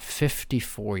go for a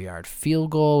 54-yard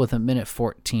field goal with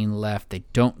 1:14 left. They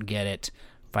don't get it.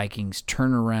 Vikings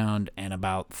turn around, and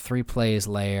about 3 plays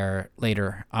later,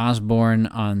 Osborne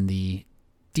on the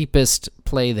deepest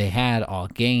play they had all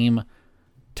game.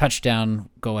 Touchdown,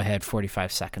 go ahead,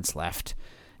 45 seconds left.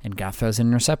 And Goff throws an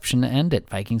interception to end it.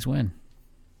 Vikings win.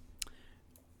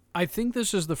 I think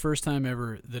this is the first time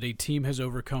ever that a team has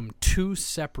overcome 2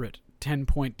 separate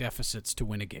 10-point deficits to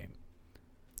win a game.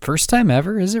 First time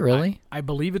ever, is it really? I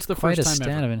believe it's the Quite first a time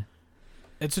stat ever. of it.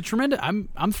 It's a tremendous.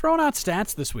 I'm throwing out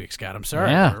stats this week, Scott. I'm sorry.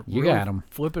 Yeah, We're you really got 'em.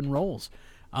 Flipping rolls.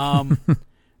 I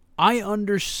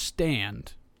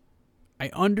understand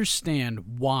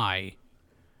why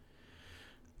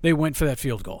they went for that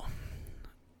field goal.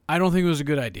 I don't think it was a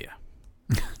good idea.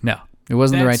 No. It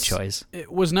wasn't the right That's- choice.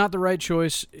 It was not the right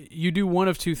choice. You do one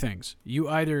of two things. You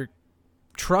either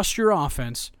trust your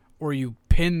offense or you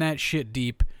pin that shit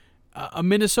deep. A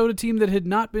Minnesota team that had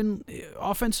not been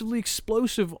offensively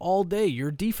explosive all day.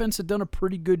 Your defense had done a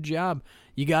pretty good job.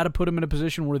 You got to put them in a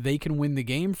position where they can win the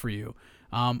game for you.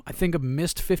 I think a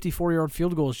missed 54-yard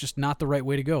field goal is just not the right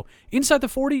way to go. Inside the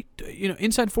 40,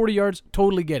 inside 40 yards,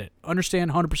 totally get it.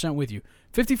 Understand 100% with you.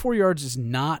 54 yards is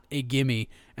not a gimme,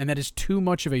 and that is too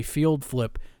much of a field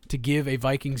flip to give a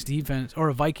Vikings defense or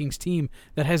a Vikings team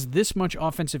that has this much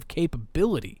offensive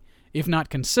capability, if not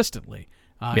consistently.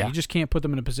 Yeah. You just can't put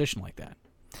them in a position like that.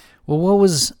 Well, what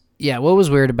was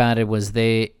weird about it was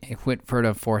they went for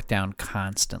a fourth down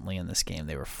constantly in this game.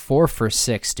 They were 4 for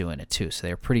 6 doing it too, so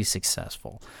they were pretty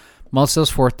successful. Most of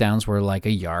those fourth downs were like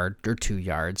a yard or 2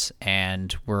 yards,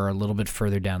 and were a little bit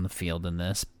further down the field than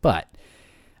this. But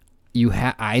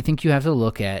I think you have to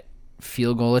look at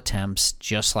field goal attempts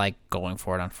just like going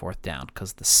for it on fourth down,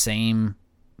 because the same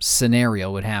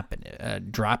scenario would happen.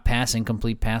 Drop pass,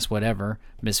 incomplete pass, whatever,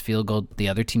 missed field goal, the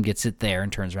other team gets it there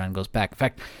and turns around and goes back. In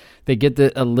fact, they get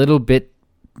a little bit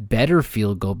better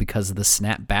field goal because the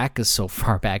snap back is so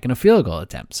far back in a field goal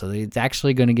attempt. So it's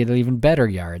actually going to get even better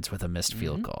yards with a missed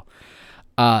field goal.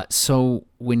 So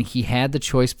when he had the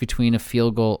choice between a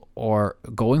field goal or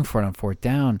going for it on fourth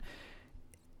down,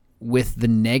 with the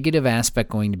negative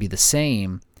aspect going to be the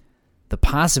same, the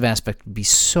positive aspect would be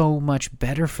so much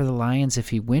better for the Lions if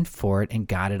he went for it and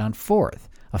got it on fourth.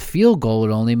 A field goal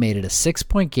would only made it a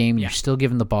 6-point game. You're still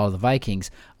giving the ball to the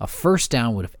Vikings. A first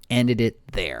down would have ended it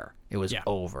there. It was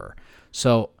over.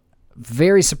 So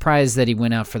very surprised that he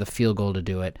went out for the field goal to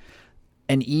do it.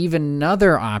 And even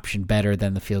another option better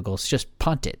than the field goal is just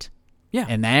punt it. Yeah.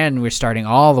 And then we're starting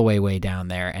all the way down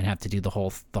there and have to do the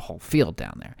whole field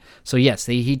down there. So yes,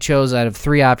 he chose out of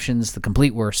 3 options the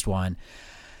complete worst one.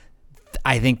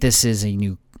 I think this is a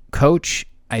new coach.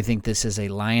 I think this is a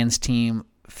Lions team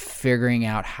figuring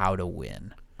out how to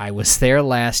win. I was there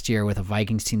last year with a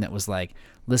Vikings team that was like,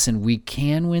 listen, we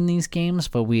can win these games,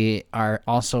 but we are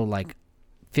also like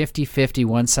 50-50,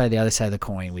 one side, the other side of the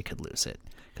coin, we could lose it.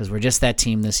 Because we're just that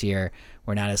team this year.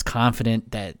 We're not as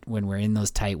confident that when we're in those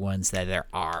tight ones that they're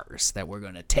ours, that we're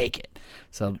going to take it.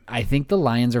 So I think the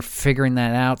Lions are figuring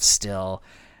that out still,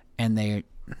 and they're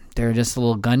just a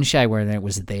little gun-shy where it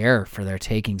was there for their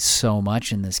taking so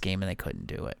much in this game and they couldn't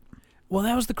do it. Well,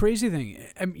 that was the crazy thing.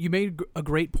 You made a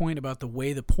great point about the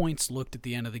way the points looked at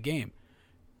the end of the game.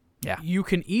 Yeah. You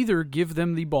can either give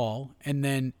them the ball and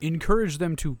then encourage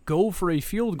them to go for a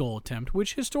field goal attempt,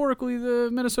 which historically the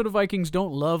Minnesota Vikings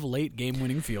don't love late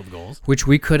game-winning field goals. Which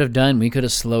we could have done. We could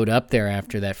have slowed up there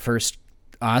after that first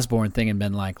Osborne thing and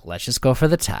been like, let's just go for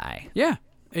the tie. Yeah.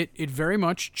 It very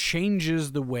much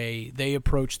changes the way they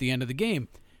approach the end of the game,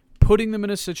 putting them in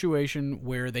a situation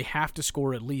where they have to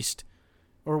score at least,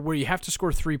 or where you have to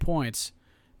score 3 points.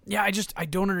 Yeah, I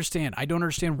don't understand. I don't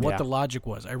understand what the logic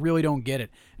was. I really don't get it.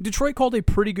 Detroit called a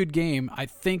pretty good game. I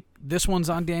think this one's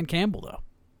on Dan Campbell, though.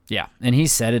 Yeah, and he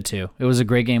said it too. It was a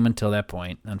great game until that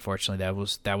point. Unfortunately,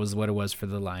 that was what it was for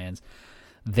the Lions.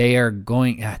 They're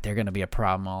going to be a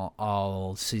problem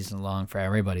all season long for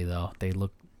everybody, though. They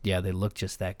look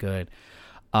just that good.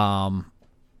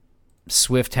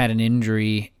 Swift had an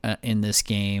injury in this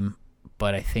game,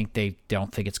 but I think they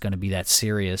don't think it's going to be that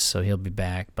serious, so he'll be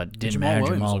back. But didn't matter.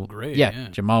 Williams looked great. Yeah,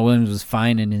 Jamal Williams was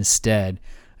fine in his stead,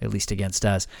 at least against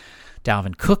us.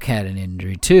 Dalvin Cook had an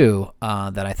injury too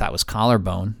that I thought was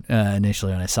collarbone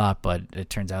initially when I saw it, but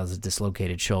it turns out it was a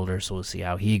dislocated shoulder, so we'll see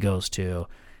how he goes too.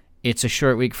 It's a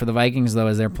short week for the Vikings, though,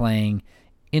 as they're playing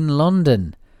in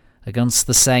London against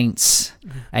the Saints.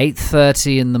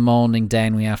 8:30 in the morning,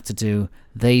 Dan, we have to do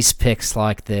these picks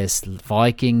like this.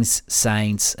 Vikings,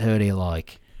 Saints, who do you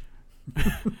like?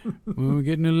 We're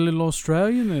getting a little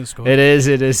Australian there, Scott. It is.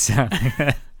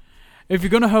 If you're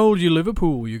going to hold your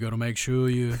Liverpool, you got to make sure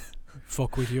you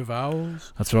fuck with your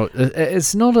vowels. That's right.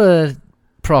 It's not a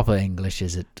proper English,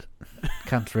 is it?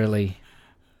 Can't really.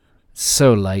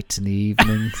 So late in the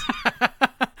evening.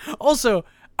 Also,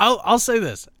 I'll say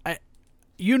this.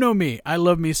 You know me. I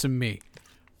love me some me.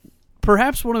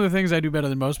 Perhaps one of the things I do better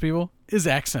than most people is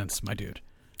accents, my dude.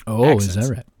 Oh, Accents. is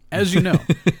that right? As you know.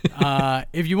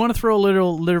 If you want to throw a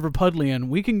little Liverpudlian,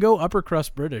 we can go upper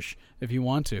crust British if you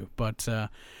want to. But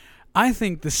I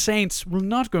think the Saints will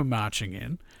not go marching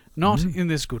in. Not in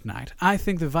this good night. I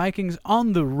think the Vikings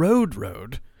on the road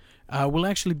will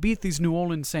actually beat these New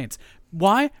Orleans Saints.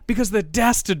 Why? Because they're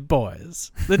dastard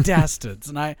boys. The dastards.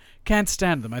 And I can't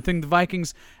stand them. I think the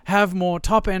Vikings have more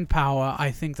top-end power.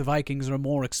 I think the Vikings are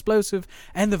more explosive.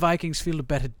 And the Vikings field a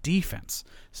better defense.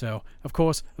 So, of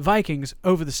course, Vikings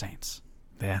over the Saints.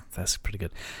 Yeah, that's pretty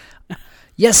good.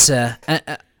 Yes, sir.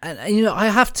 I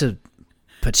have to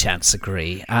perchance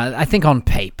agree. I think on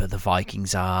paper the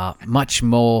Vikings are much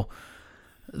more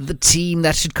the team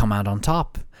that should come out on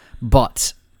top.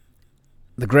 But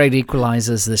the great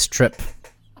equalizers this trip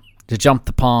to jump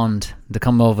the pond, to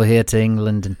come over here to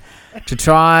England and to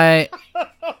try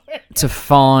to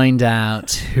find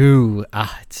out who.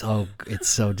 It's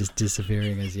so just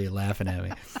disappearing as you're laughing at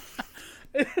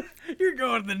me. You're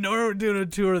going to the north, doing a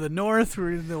tour of the north,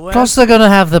 we're in the west. Plus, they're gonna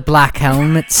have the black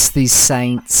helmets. These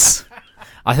Saints.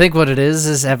 I think what it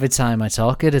is every time I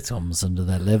talk it comes under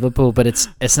that Liverpool, but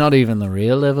it's not even the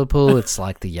real Liverpool. It's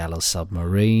like the yellow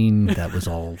submarine that was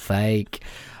all fake.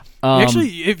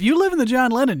 Actually, if you live in the John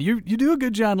Lennon, you do a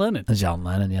good John Lennon. The John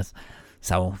Lennon, yes.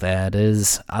 So there it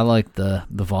is. I like the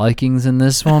Vikings in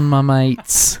this one, my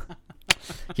mates.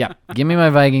 Yeah, give me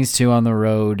my Vikings too on the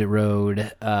road.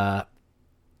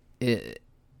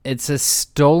 It's a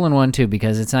stolen one too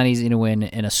because it's not easy to win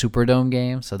in a Superdome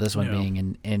game. So this one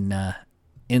being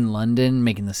in London,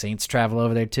 making the Saints travel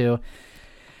over there too.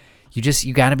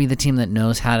 You got to be the team that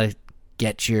knows how to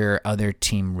get your other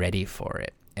team ready for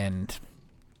it, and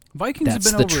Vikings that's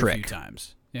have been the over trick. a few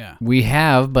times. Yeah, we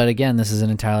have, but again, this is an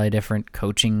entirely different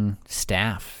coaching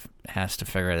staff. Has to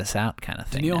figure this out, kind of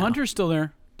thing. Daniil now. Hunter's still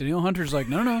there. Daniil Hunter's like,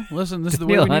 no, listen, this is the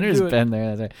Daniil way we Hunter's need to do it. been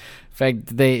there. In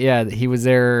fact, he was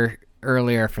there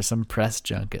earlier for some press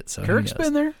junket. So Kirk's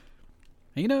been there.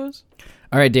 He knows.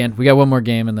 All right, Dan, we got one more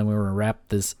game, and then we're going to wrap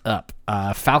this up.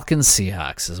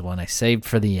 Falcons-Seahawks is one I saved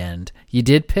for the end. You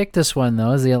did pick this one,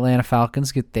 though, as the Atlanta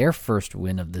Falcons get their first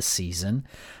win of the season.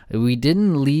 We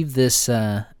didn't leave this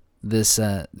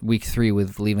week 3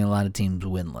 with leaving a lot of teams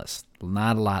winless.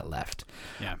 Not a lot left.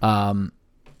 Yeah.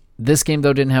 This game,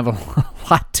 though, didn't have a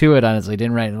lot to it, honestly.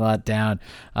 Didn't write a lot down.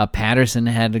 Patterson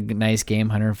had a nice game,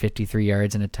 153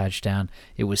 yards and a touchdown.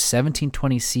 It was 17-20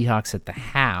 Seahawks at the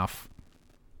half.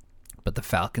 But the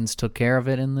Falcons took care of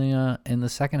it in the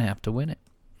second half to win it.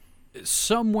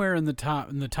 Somewhere in the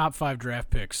top 5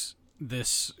 draft picks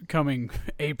this coming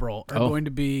April are going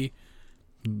to be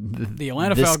the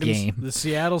Atlanta this Falcons, game. the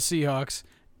Seattle Seahawks,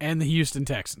 and the Houston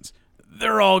Texans.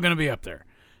 They're all going to be up there.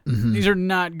 Mm-hmm. These are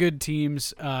not good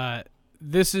teams. It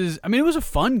was a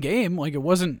fun game. Like, it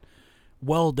wasn't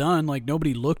well done. Like,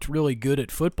 nobody looked really good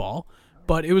at football.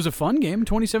 But it was a fun game,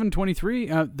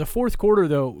 27-23. The fourth quarter,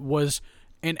 though, was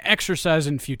an exercise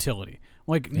in futility.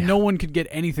 Like, no one could get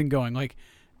anything going. Like,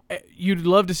 you'd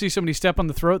love to see somebody step on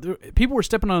the throat. People were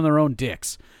stepping on their own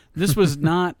dicks. This was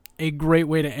not a great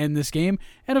way to end this game.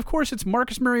 And, of course, it's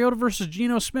Marcus Mariota versus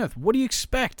Geno Smith. What do you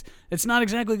expect? It's not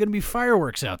exactly going to be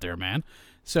fireworks out there, man.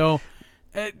 So,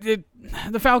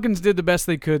 the Falcons did the best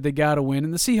they could. They got to win.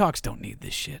 And the Seahawks don't need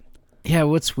this shit. Yeah,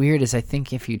 what's weird is I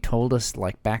think if you told us,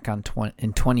 like, back in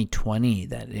 2020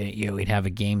 that we'd have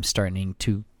a game starting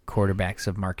 2 quarterbacks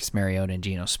of Marcus Mariota and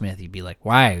Geno Smith, you'd be like,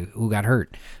 why? Who got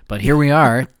hurt? But here we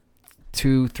are,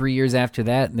 2-3 years after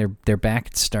that, and they're back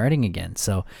starting again.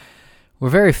 So we're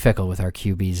very fickle with our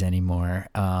QBs anymore.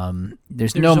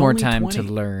 There's no more only time 20. to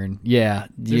learn. Yeah,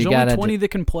 There's you gotta only 20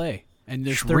 that can play, and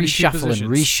there's 32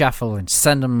 reshuffle, and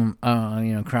send them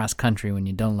cross country when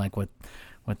you don't like what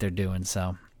they're doing.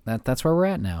 So that's where we're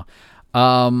at now.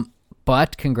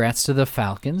 But congrats to the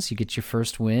Falcons. You get your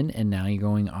first win, and now you're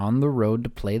going on the road to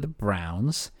play the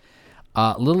Browns.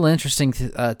 A little interesting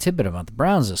tidbit about the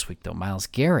Browns this week, though. Myles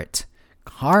Garrett,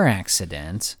 car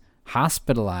accident,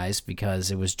 hospitalized because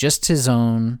it was just his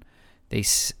own.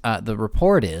 The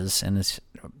report is, and it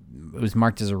was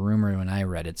marked as a rumor when I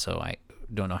read it, so I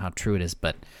don't know how true it is,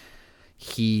 but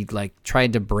he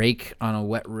tried to brake on a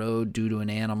wet road due to an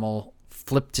animal,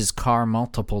 flipped his car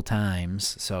multiple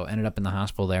times, so ended up in the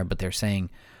hospital there, but they're saying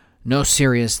no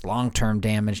serious long-term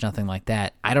damage, nothing like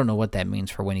that. I don't know what that means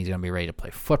for when he's going to be ready to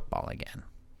play football again.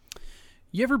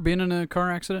 You ever been in a car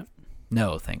accident?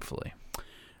 No, thankfully.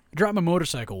 I dropped my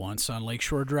motorcycle once on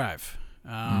Lakeshore Drive.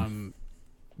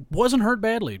 Wasn't hurt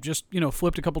badly, just,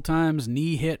 flipped a couple times,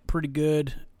 knee hit pretty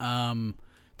good.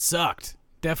 Sucked.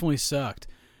 Definitely sucked.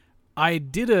 I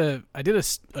did a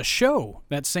show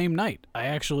that same night. I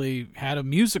actually had a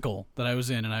musical that I was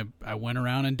in, and I went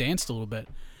around and danced a little bit.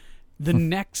 The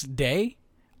next day,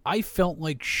 I felt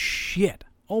like shit.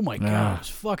 Oh my God, it was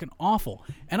fucking awful.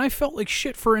 And I felt like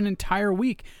shit for an entire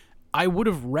week. I would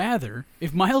have rather,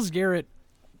 if Myles Garrett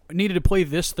needed to play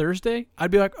this Thursday,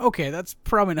 I'd be like, okay, that's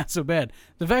probably not so bad.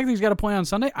 The fact that he's got to play on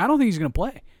Sunday, I don't think he's going to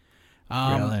play.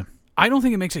 Really? I don't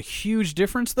think it makes a huge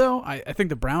difference, though. I think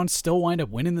the Browns still wind up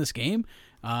winning this game.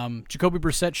 Jacoby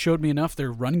Brissett showed me enough.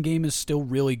 Their run game is still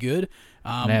really good.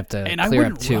 I have to clear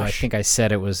up, too. I think I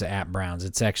said it was at Browns.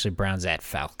 It's actually Browns at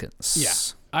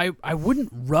Falcons. Yeah. I wouldn't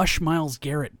rush Myles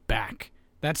Garrett back.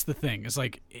 That's the thing. It's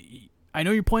like, I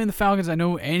know you're playing the Falcons. I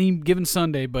know any given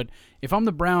Sunday, but if I'm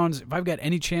the Browns, if I've got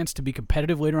any chance to be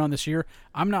competitive later on this year,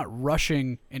 I'm not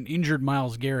rushing an injured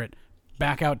Myles Garrett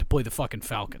back out to play the fucking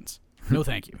Falcons. No,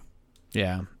 thank you.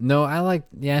 Yeah. No, I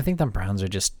think the Browns are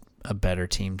just a better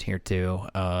team here too,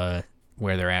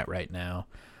 where they're at right now.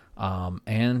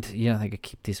 And yeah, they could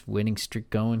keep this winning streak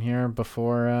going here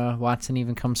before Watson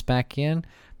even comes back in.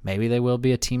 Maybe they will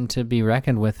be a team to be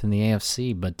reckoned with in the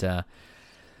AFC, but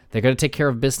they're going to take care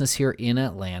of business here in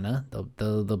Atlanta.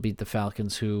 They'll beat the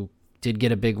Falcons, who did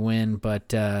get a big win,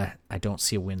 but I don't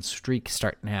see a win streak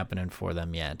starting happening for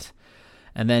them yet.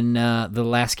 And then the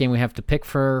last game we have to pick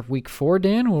for Week 4,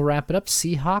 Dan, we'll wrap it up.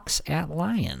 Seahawks at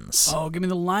Lions. Oh, give me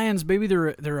the Lions, baby.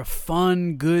 They're a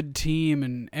fun, good team,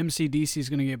 and MCDC is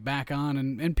going to get back on.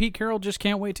 And Pete Carroll just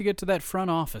can't wait to get to that front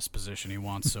office position he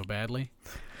wants so badly.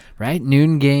 Right?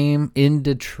 Noon game in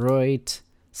Detroit.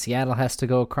 Seattle has to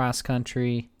go across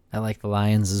country. I like the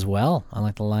Lions as well. I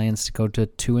like the Lions to go to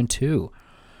 2-2.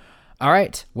 All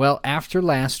right. Well, after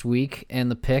last week and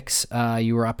the picks,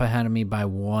 you were up ahead of me by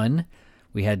 1.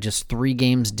 We had just 3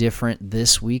 games different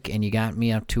this week, and you got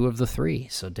me up 2 of the 3.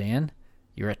 So, Dan,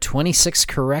 you're at 26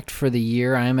 correct for the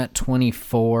year. I'm at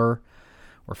 24.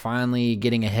 We're finally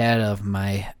getting ahead of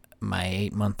my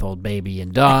 8-month-old baby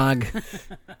and dog,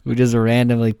 who just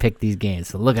randomly picked these games.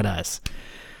 So look at us,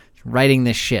 righting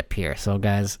this ship here. So,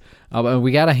 guys,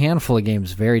 we got a handful of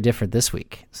games very different this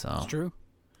week. So It's true.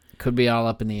 Could be all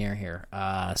up in the air here.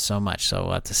 So much. So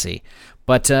we'll have to see.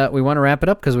 But we want to wrap it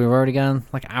up because we've already gone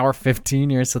like hour 15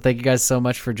 here. So thank you guys so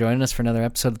much for joining us for another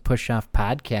episode of the Push Off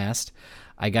Podcast.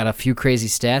 I got a few crazy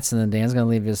stats, and then Dan's going to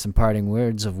leave you some parting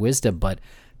words of wisdom. But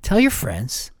tell your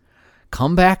friends,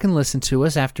 come back and listen to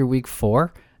us after Week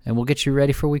 4, and we'll get you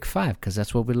ready for Week 5 because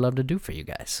that's what we'd love to do for you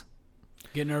guys.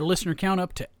 Getting our listener count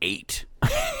up to 8.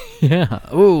 Yeah.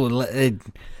 Ooh,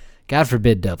 God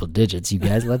forbid double digits, you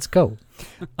guys. Let's go.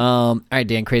 All right,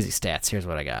 Dan, crazy stats. Here's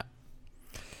what I got.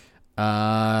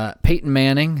 Peyton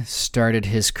Manning started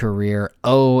his career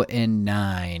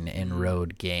 0-9 in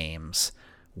road games,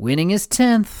 winning his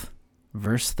 10th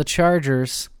versus the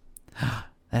Chargers.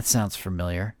 That sounds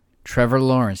familiar. Trevor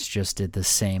Lawrence just did the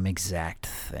same exact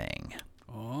thing.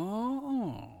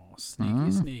 Oh,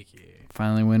 sneaky.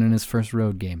 Finally winning his first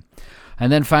road game.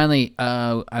 And then finally,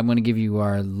 I'm going to give you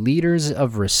our leaders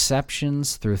of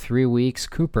receptions through 3 weeks.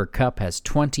 Cooper Kupp has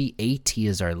 28. He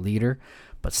is our leader.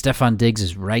 But Stephon Diggs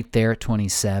is right there at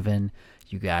 27.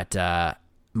 You got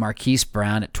Marquise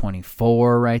Brown at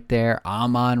 24 right there.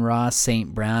 Amon-Ra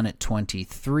St. Brown at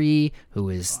 23, who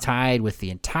is tied with the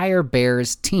entire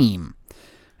Bears team,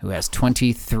 who has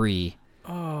 23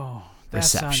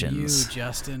 That's receptions. on you,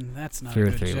 Justin. That's not through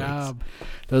a good 3 job.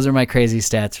 weeks. Those are my crazy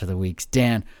stats for the weeks.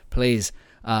 Dan, please,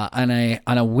 on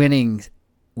a winning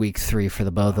Week 3 for the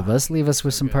both of us, leave us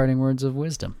with some parting words of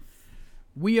wisdom.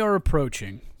 We are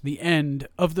approaching the end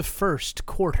of the first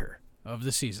quarter of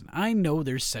the season. I know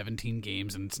there's 17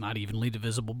 games and it's not evenly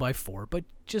divisible by 4, but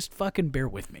just fucking bear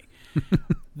with me.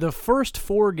 The first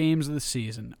 4 games of the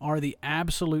season are the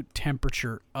absolute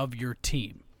temperature of your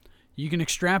team. You can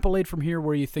extrapolate from here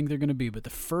where you think they're going to be, but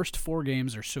the first 4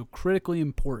 games are so critically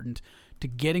important to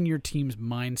getting your team's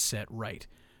mindset right.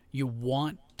 You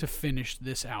want to finish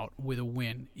this out with a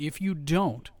win. If you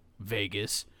don't,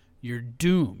 Vegas, you're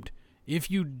doomed.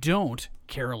 If you don't,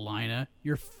 Carolina,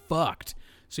 you're fucked.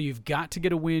 So you've got to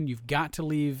get a win. You've got to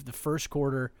leave the first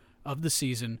quarter of the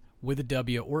season with a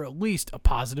W, or at least a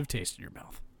positive taste in your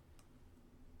mouth.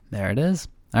 There it is.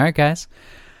 All right, guys.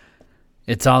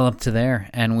 It's all up to there,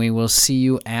 and we will see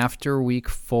you after Week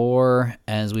 4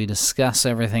 as we discuss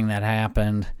everything that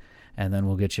happened, and then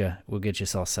we'll get you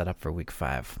all set up for Week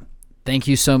 5. Thank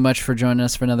you so much for joining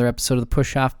us for another episode of the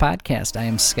Push Off Podcast. I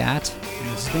am Scott. And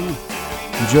this is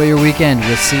Dan. Enjoy your weekend.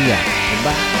 We'll see ya.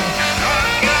 Goodbye.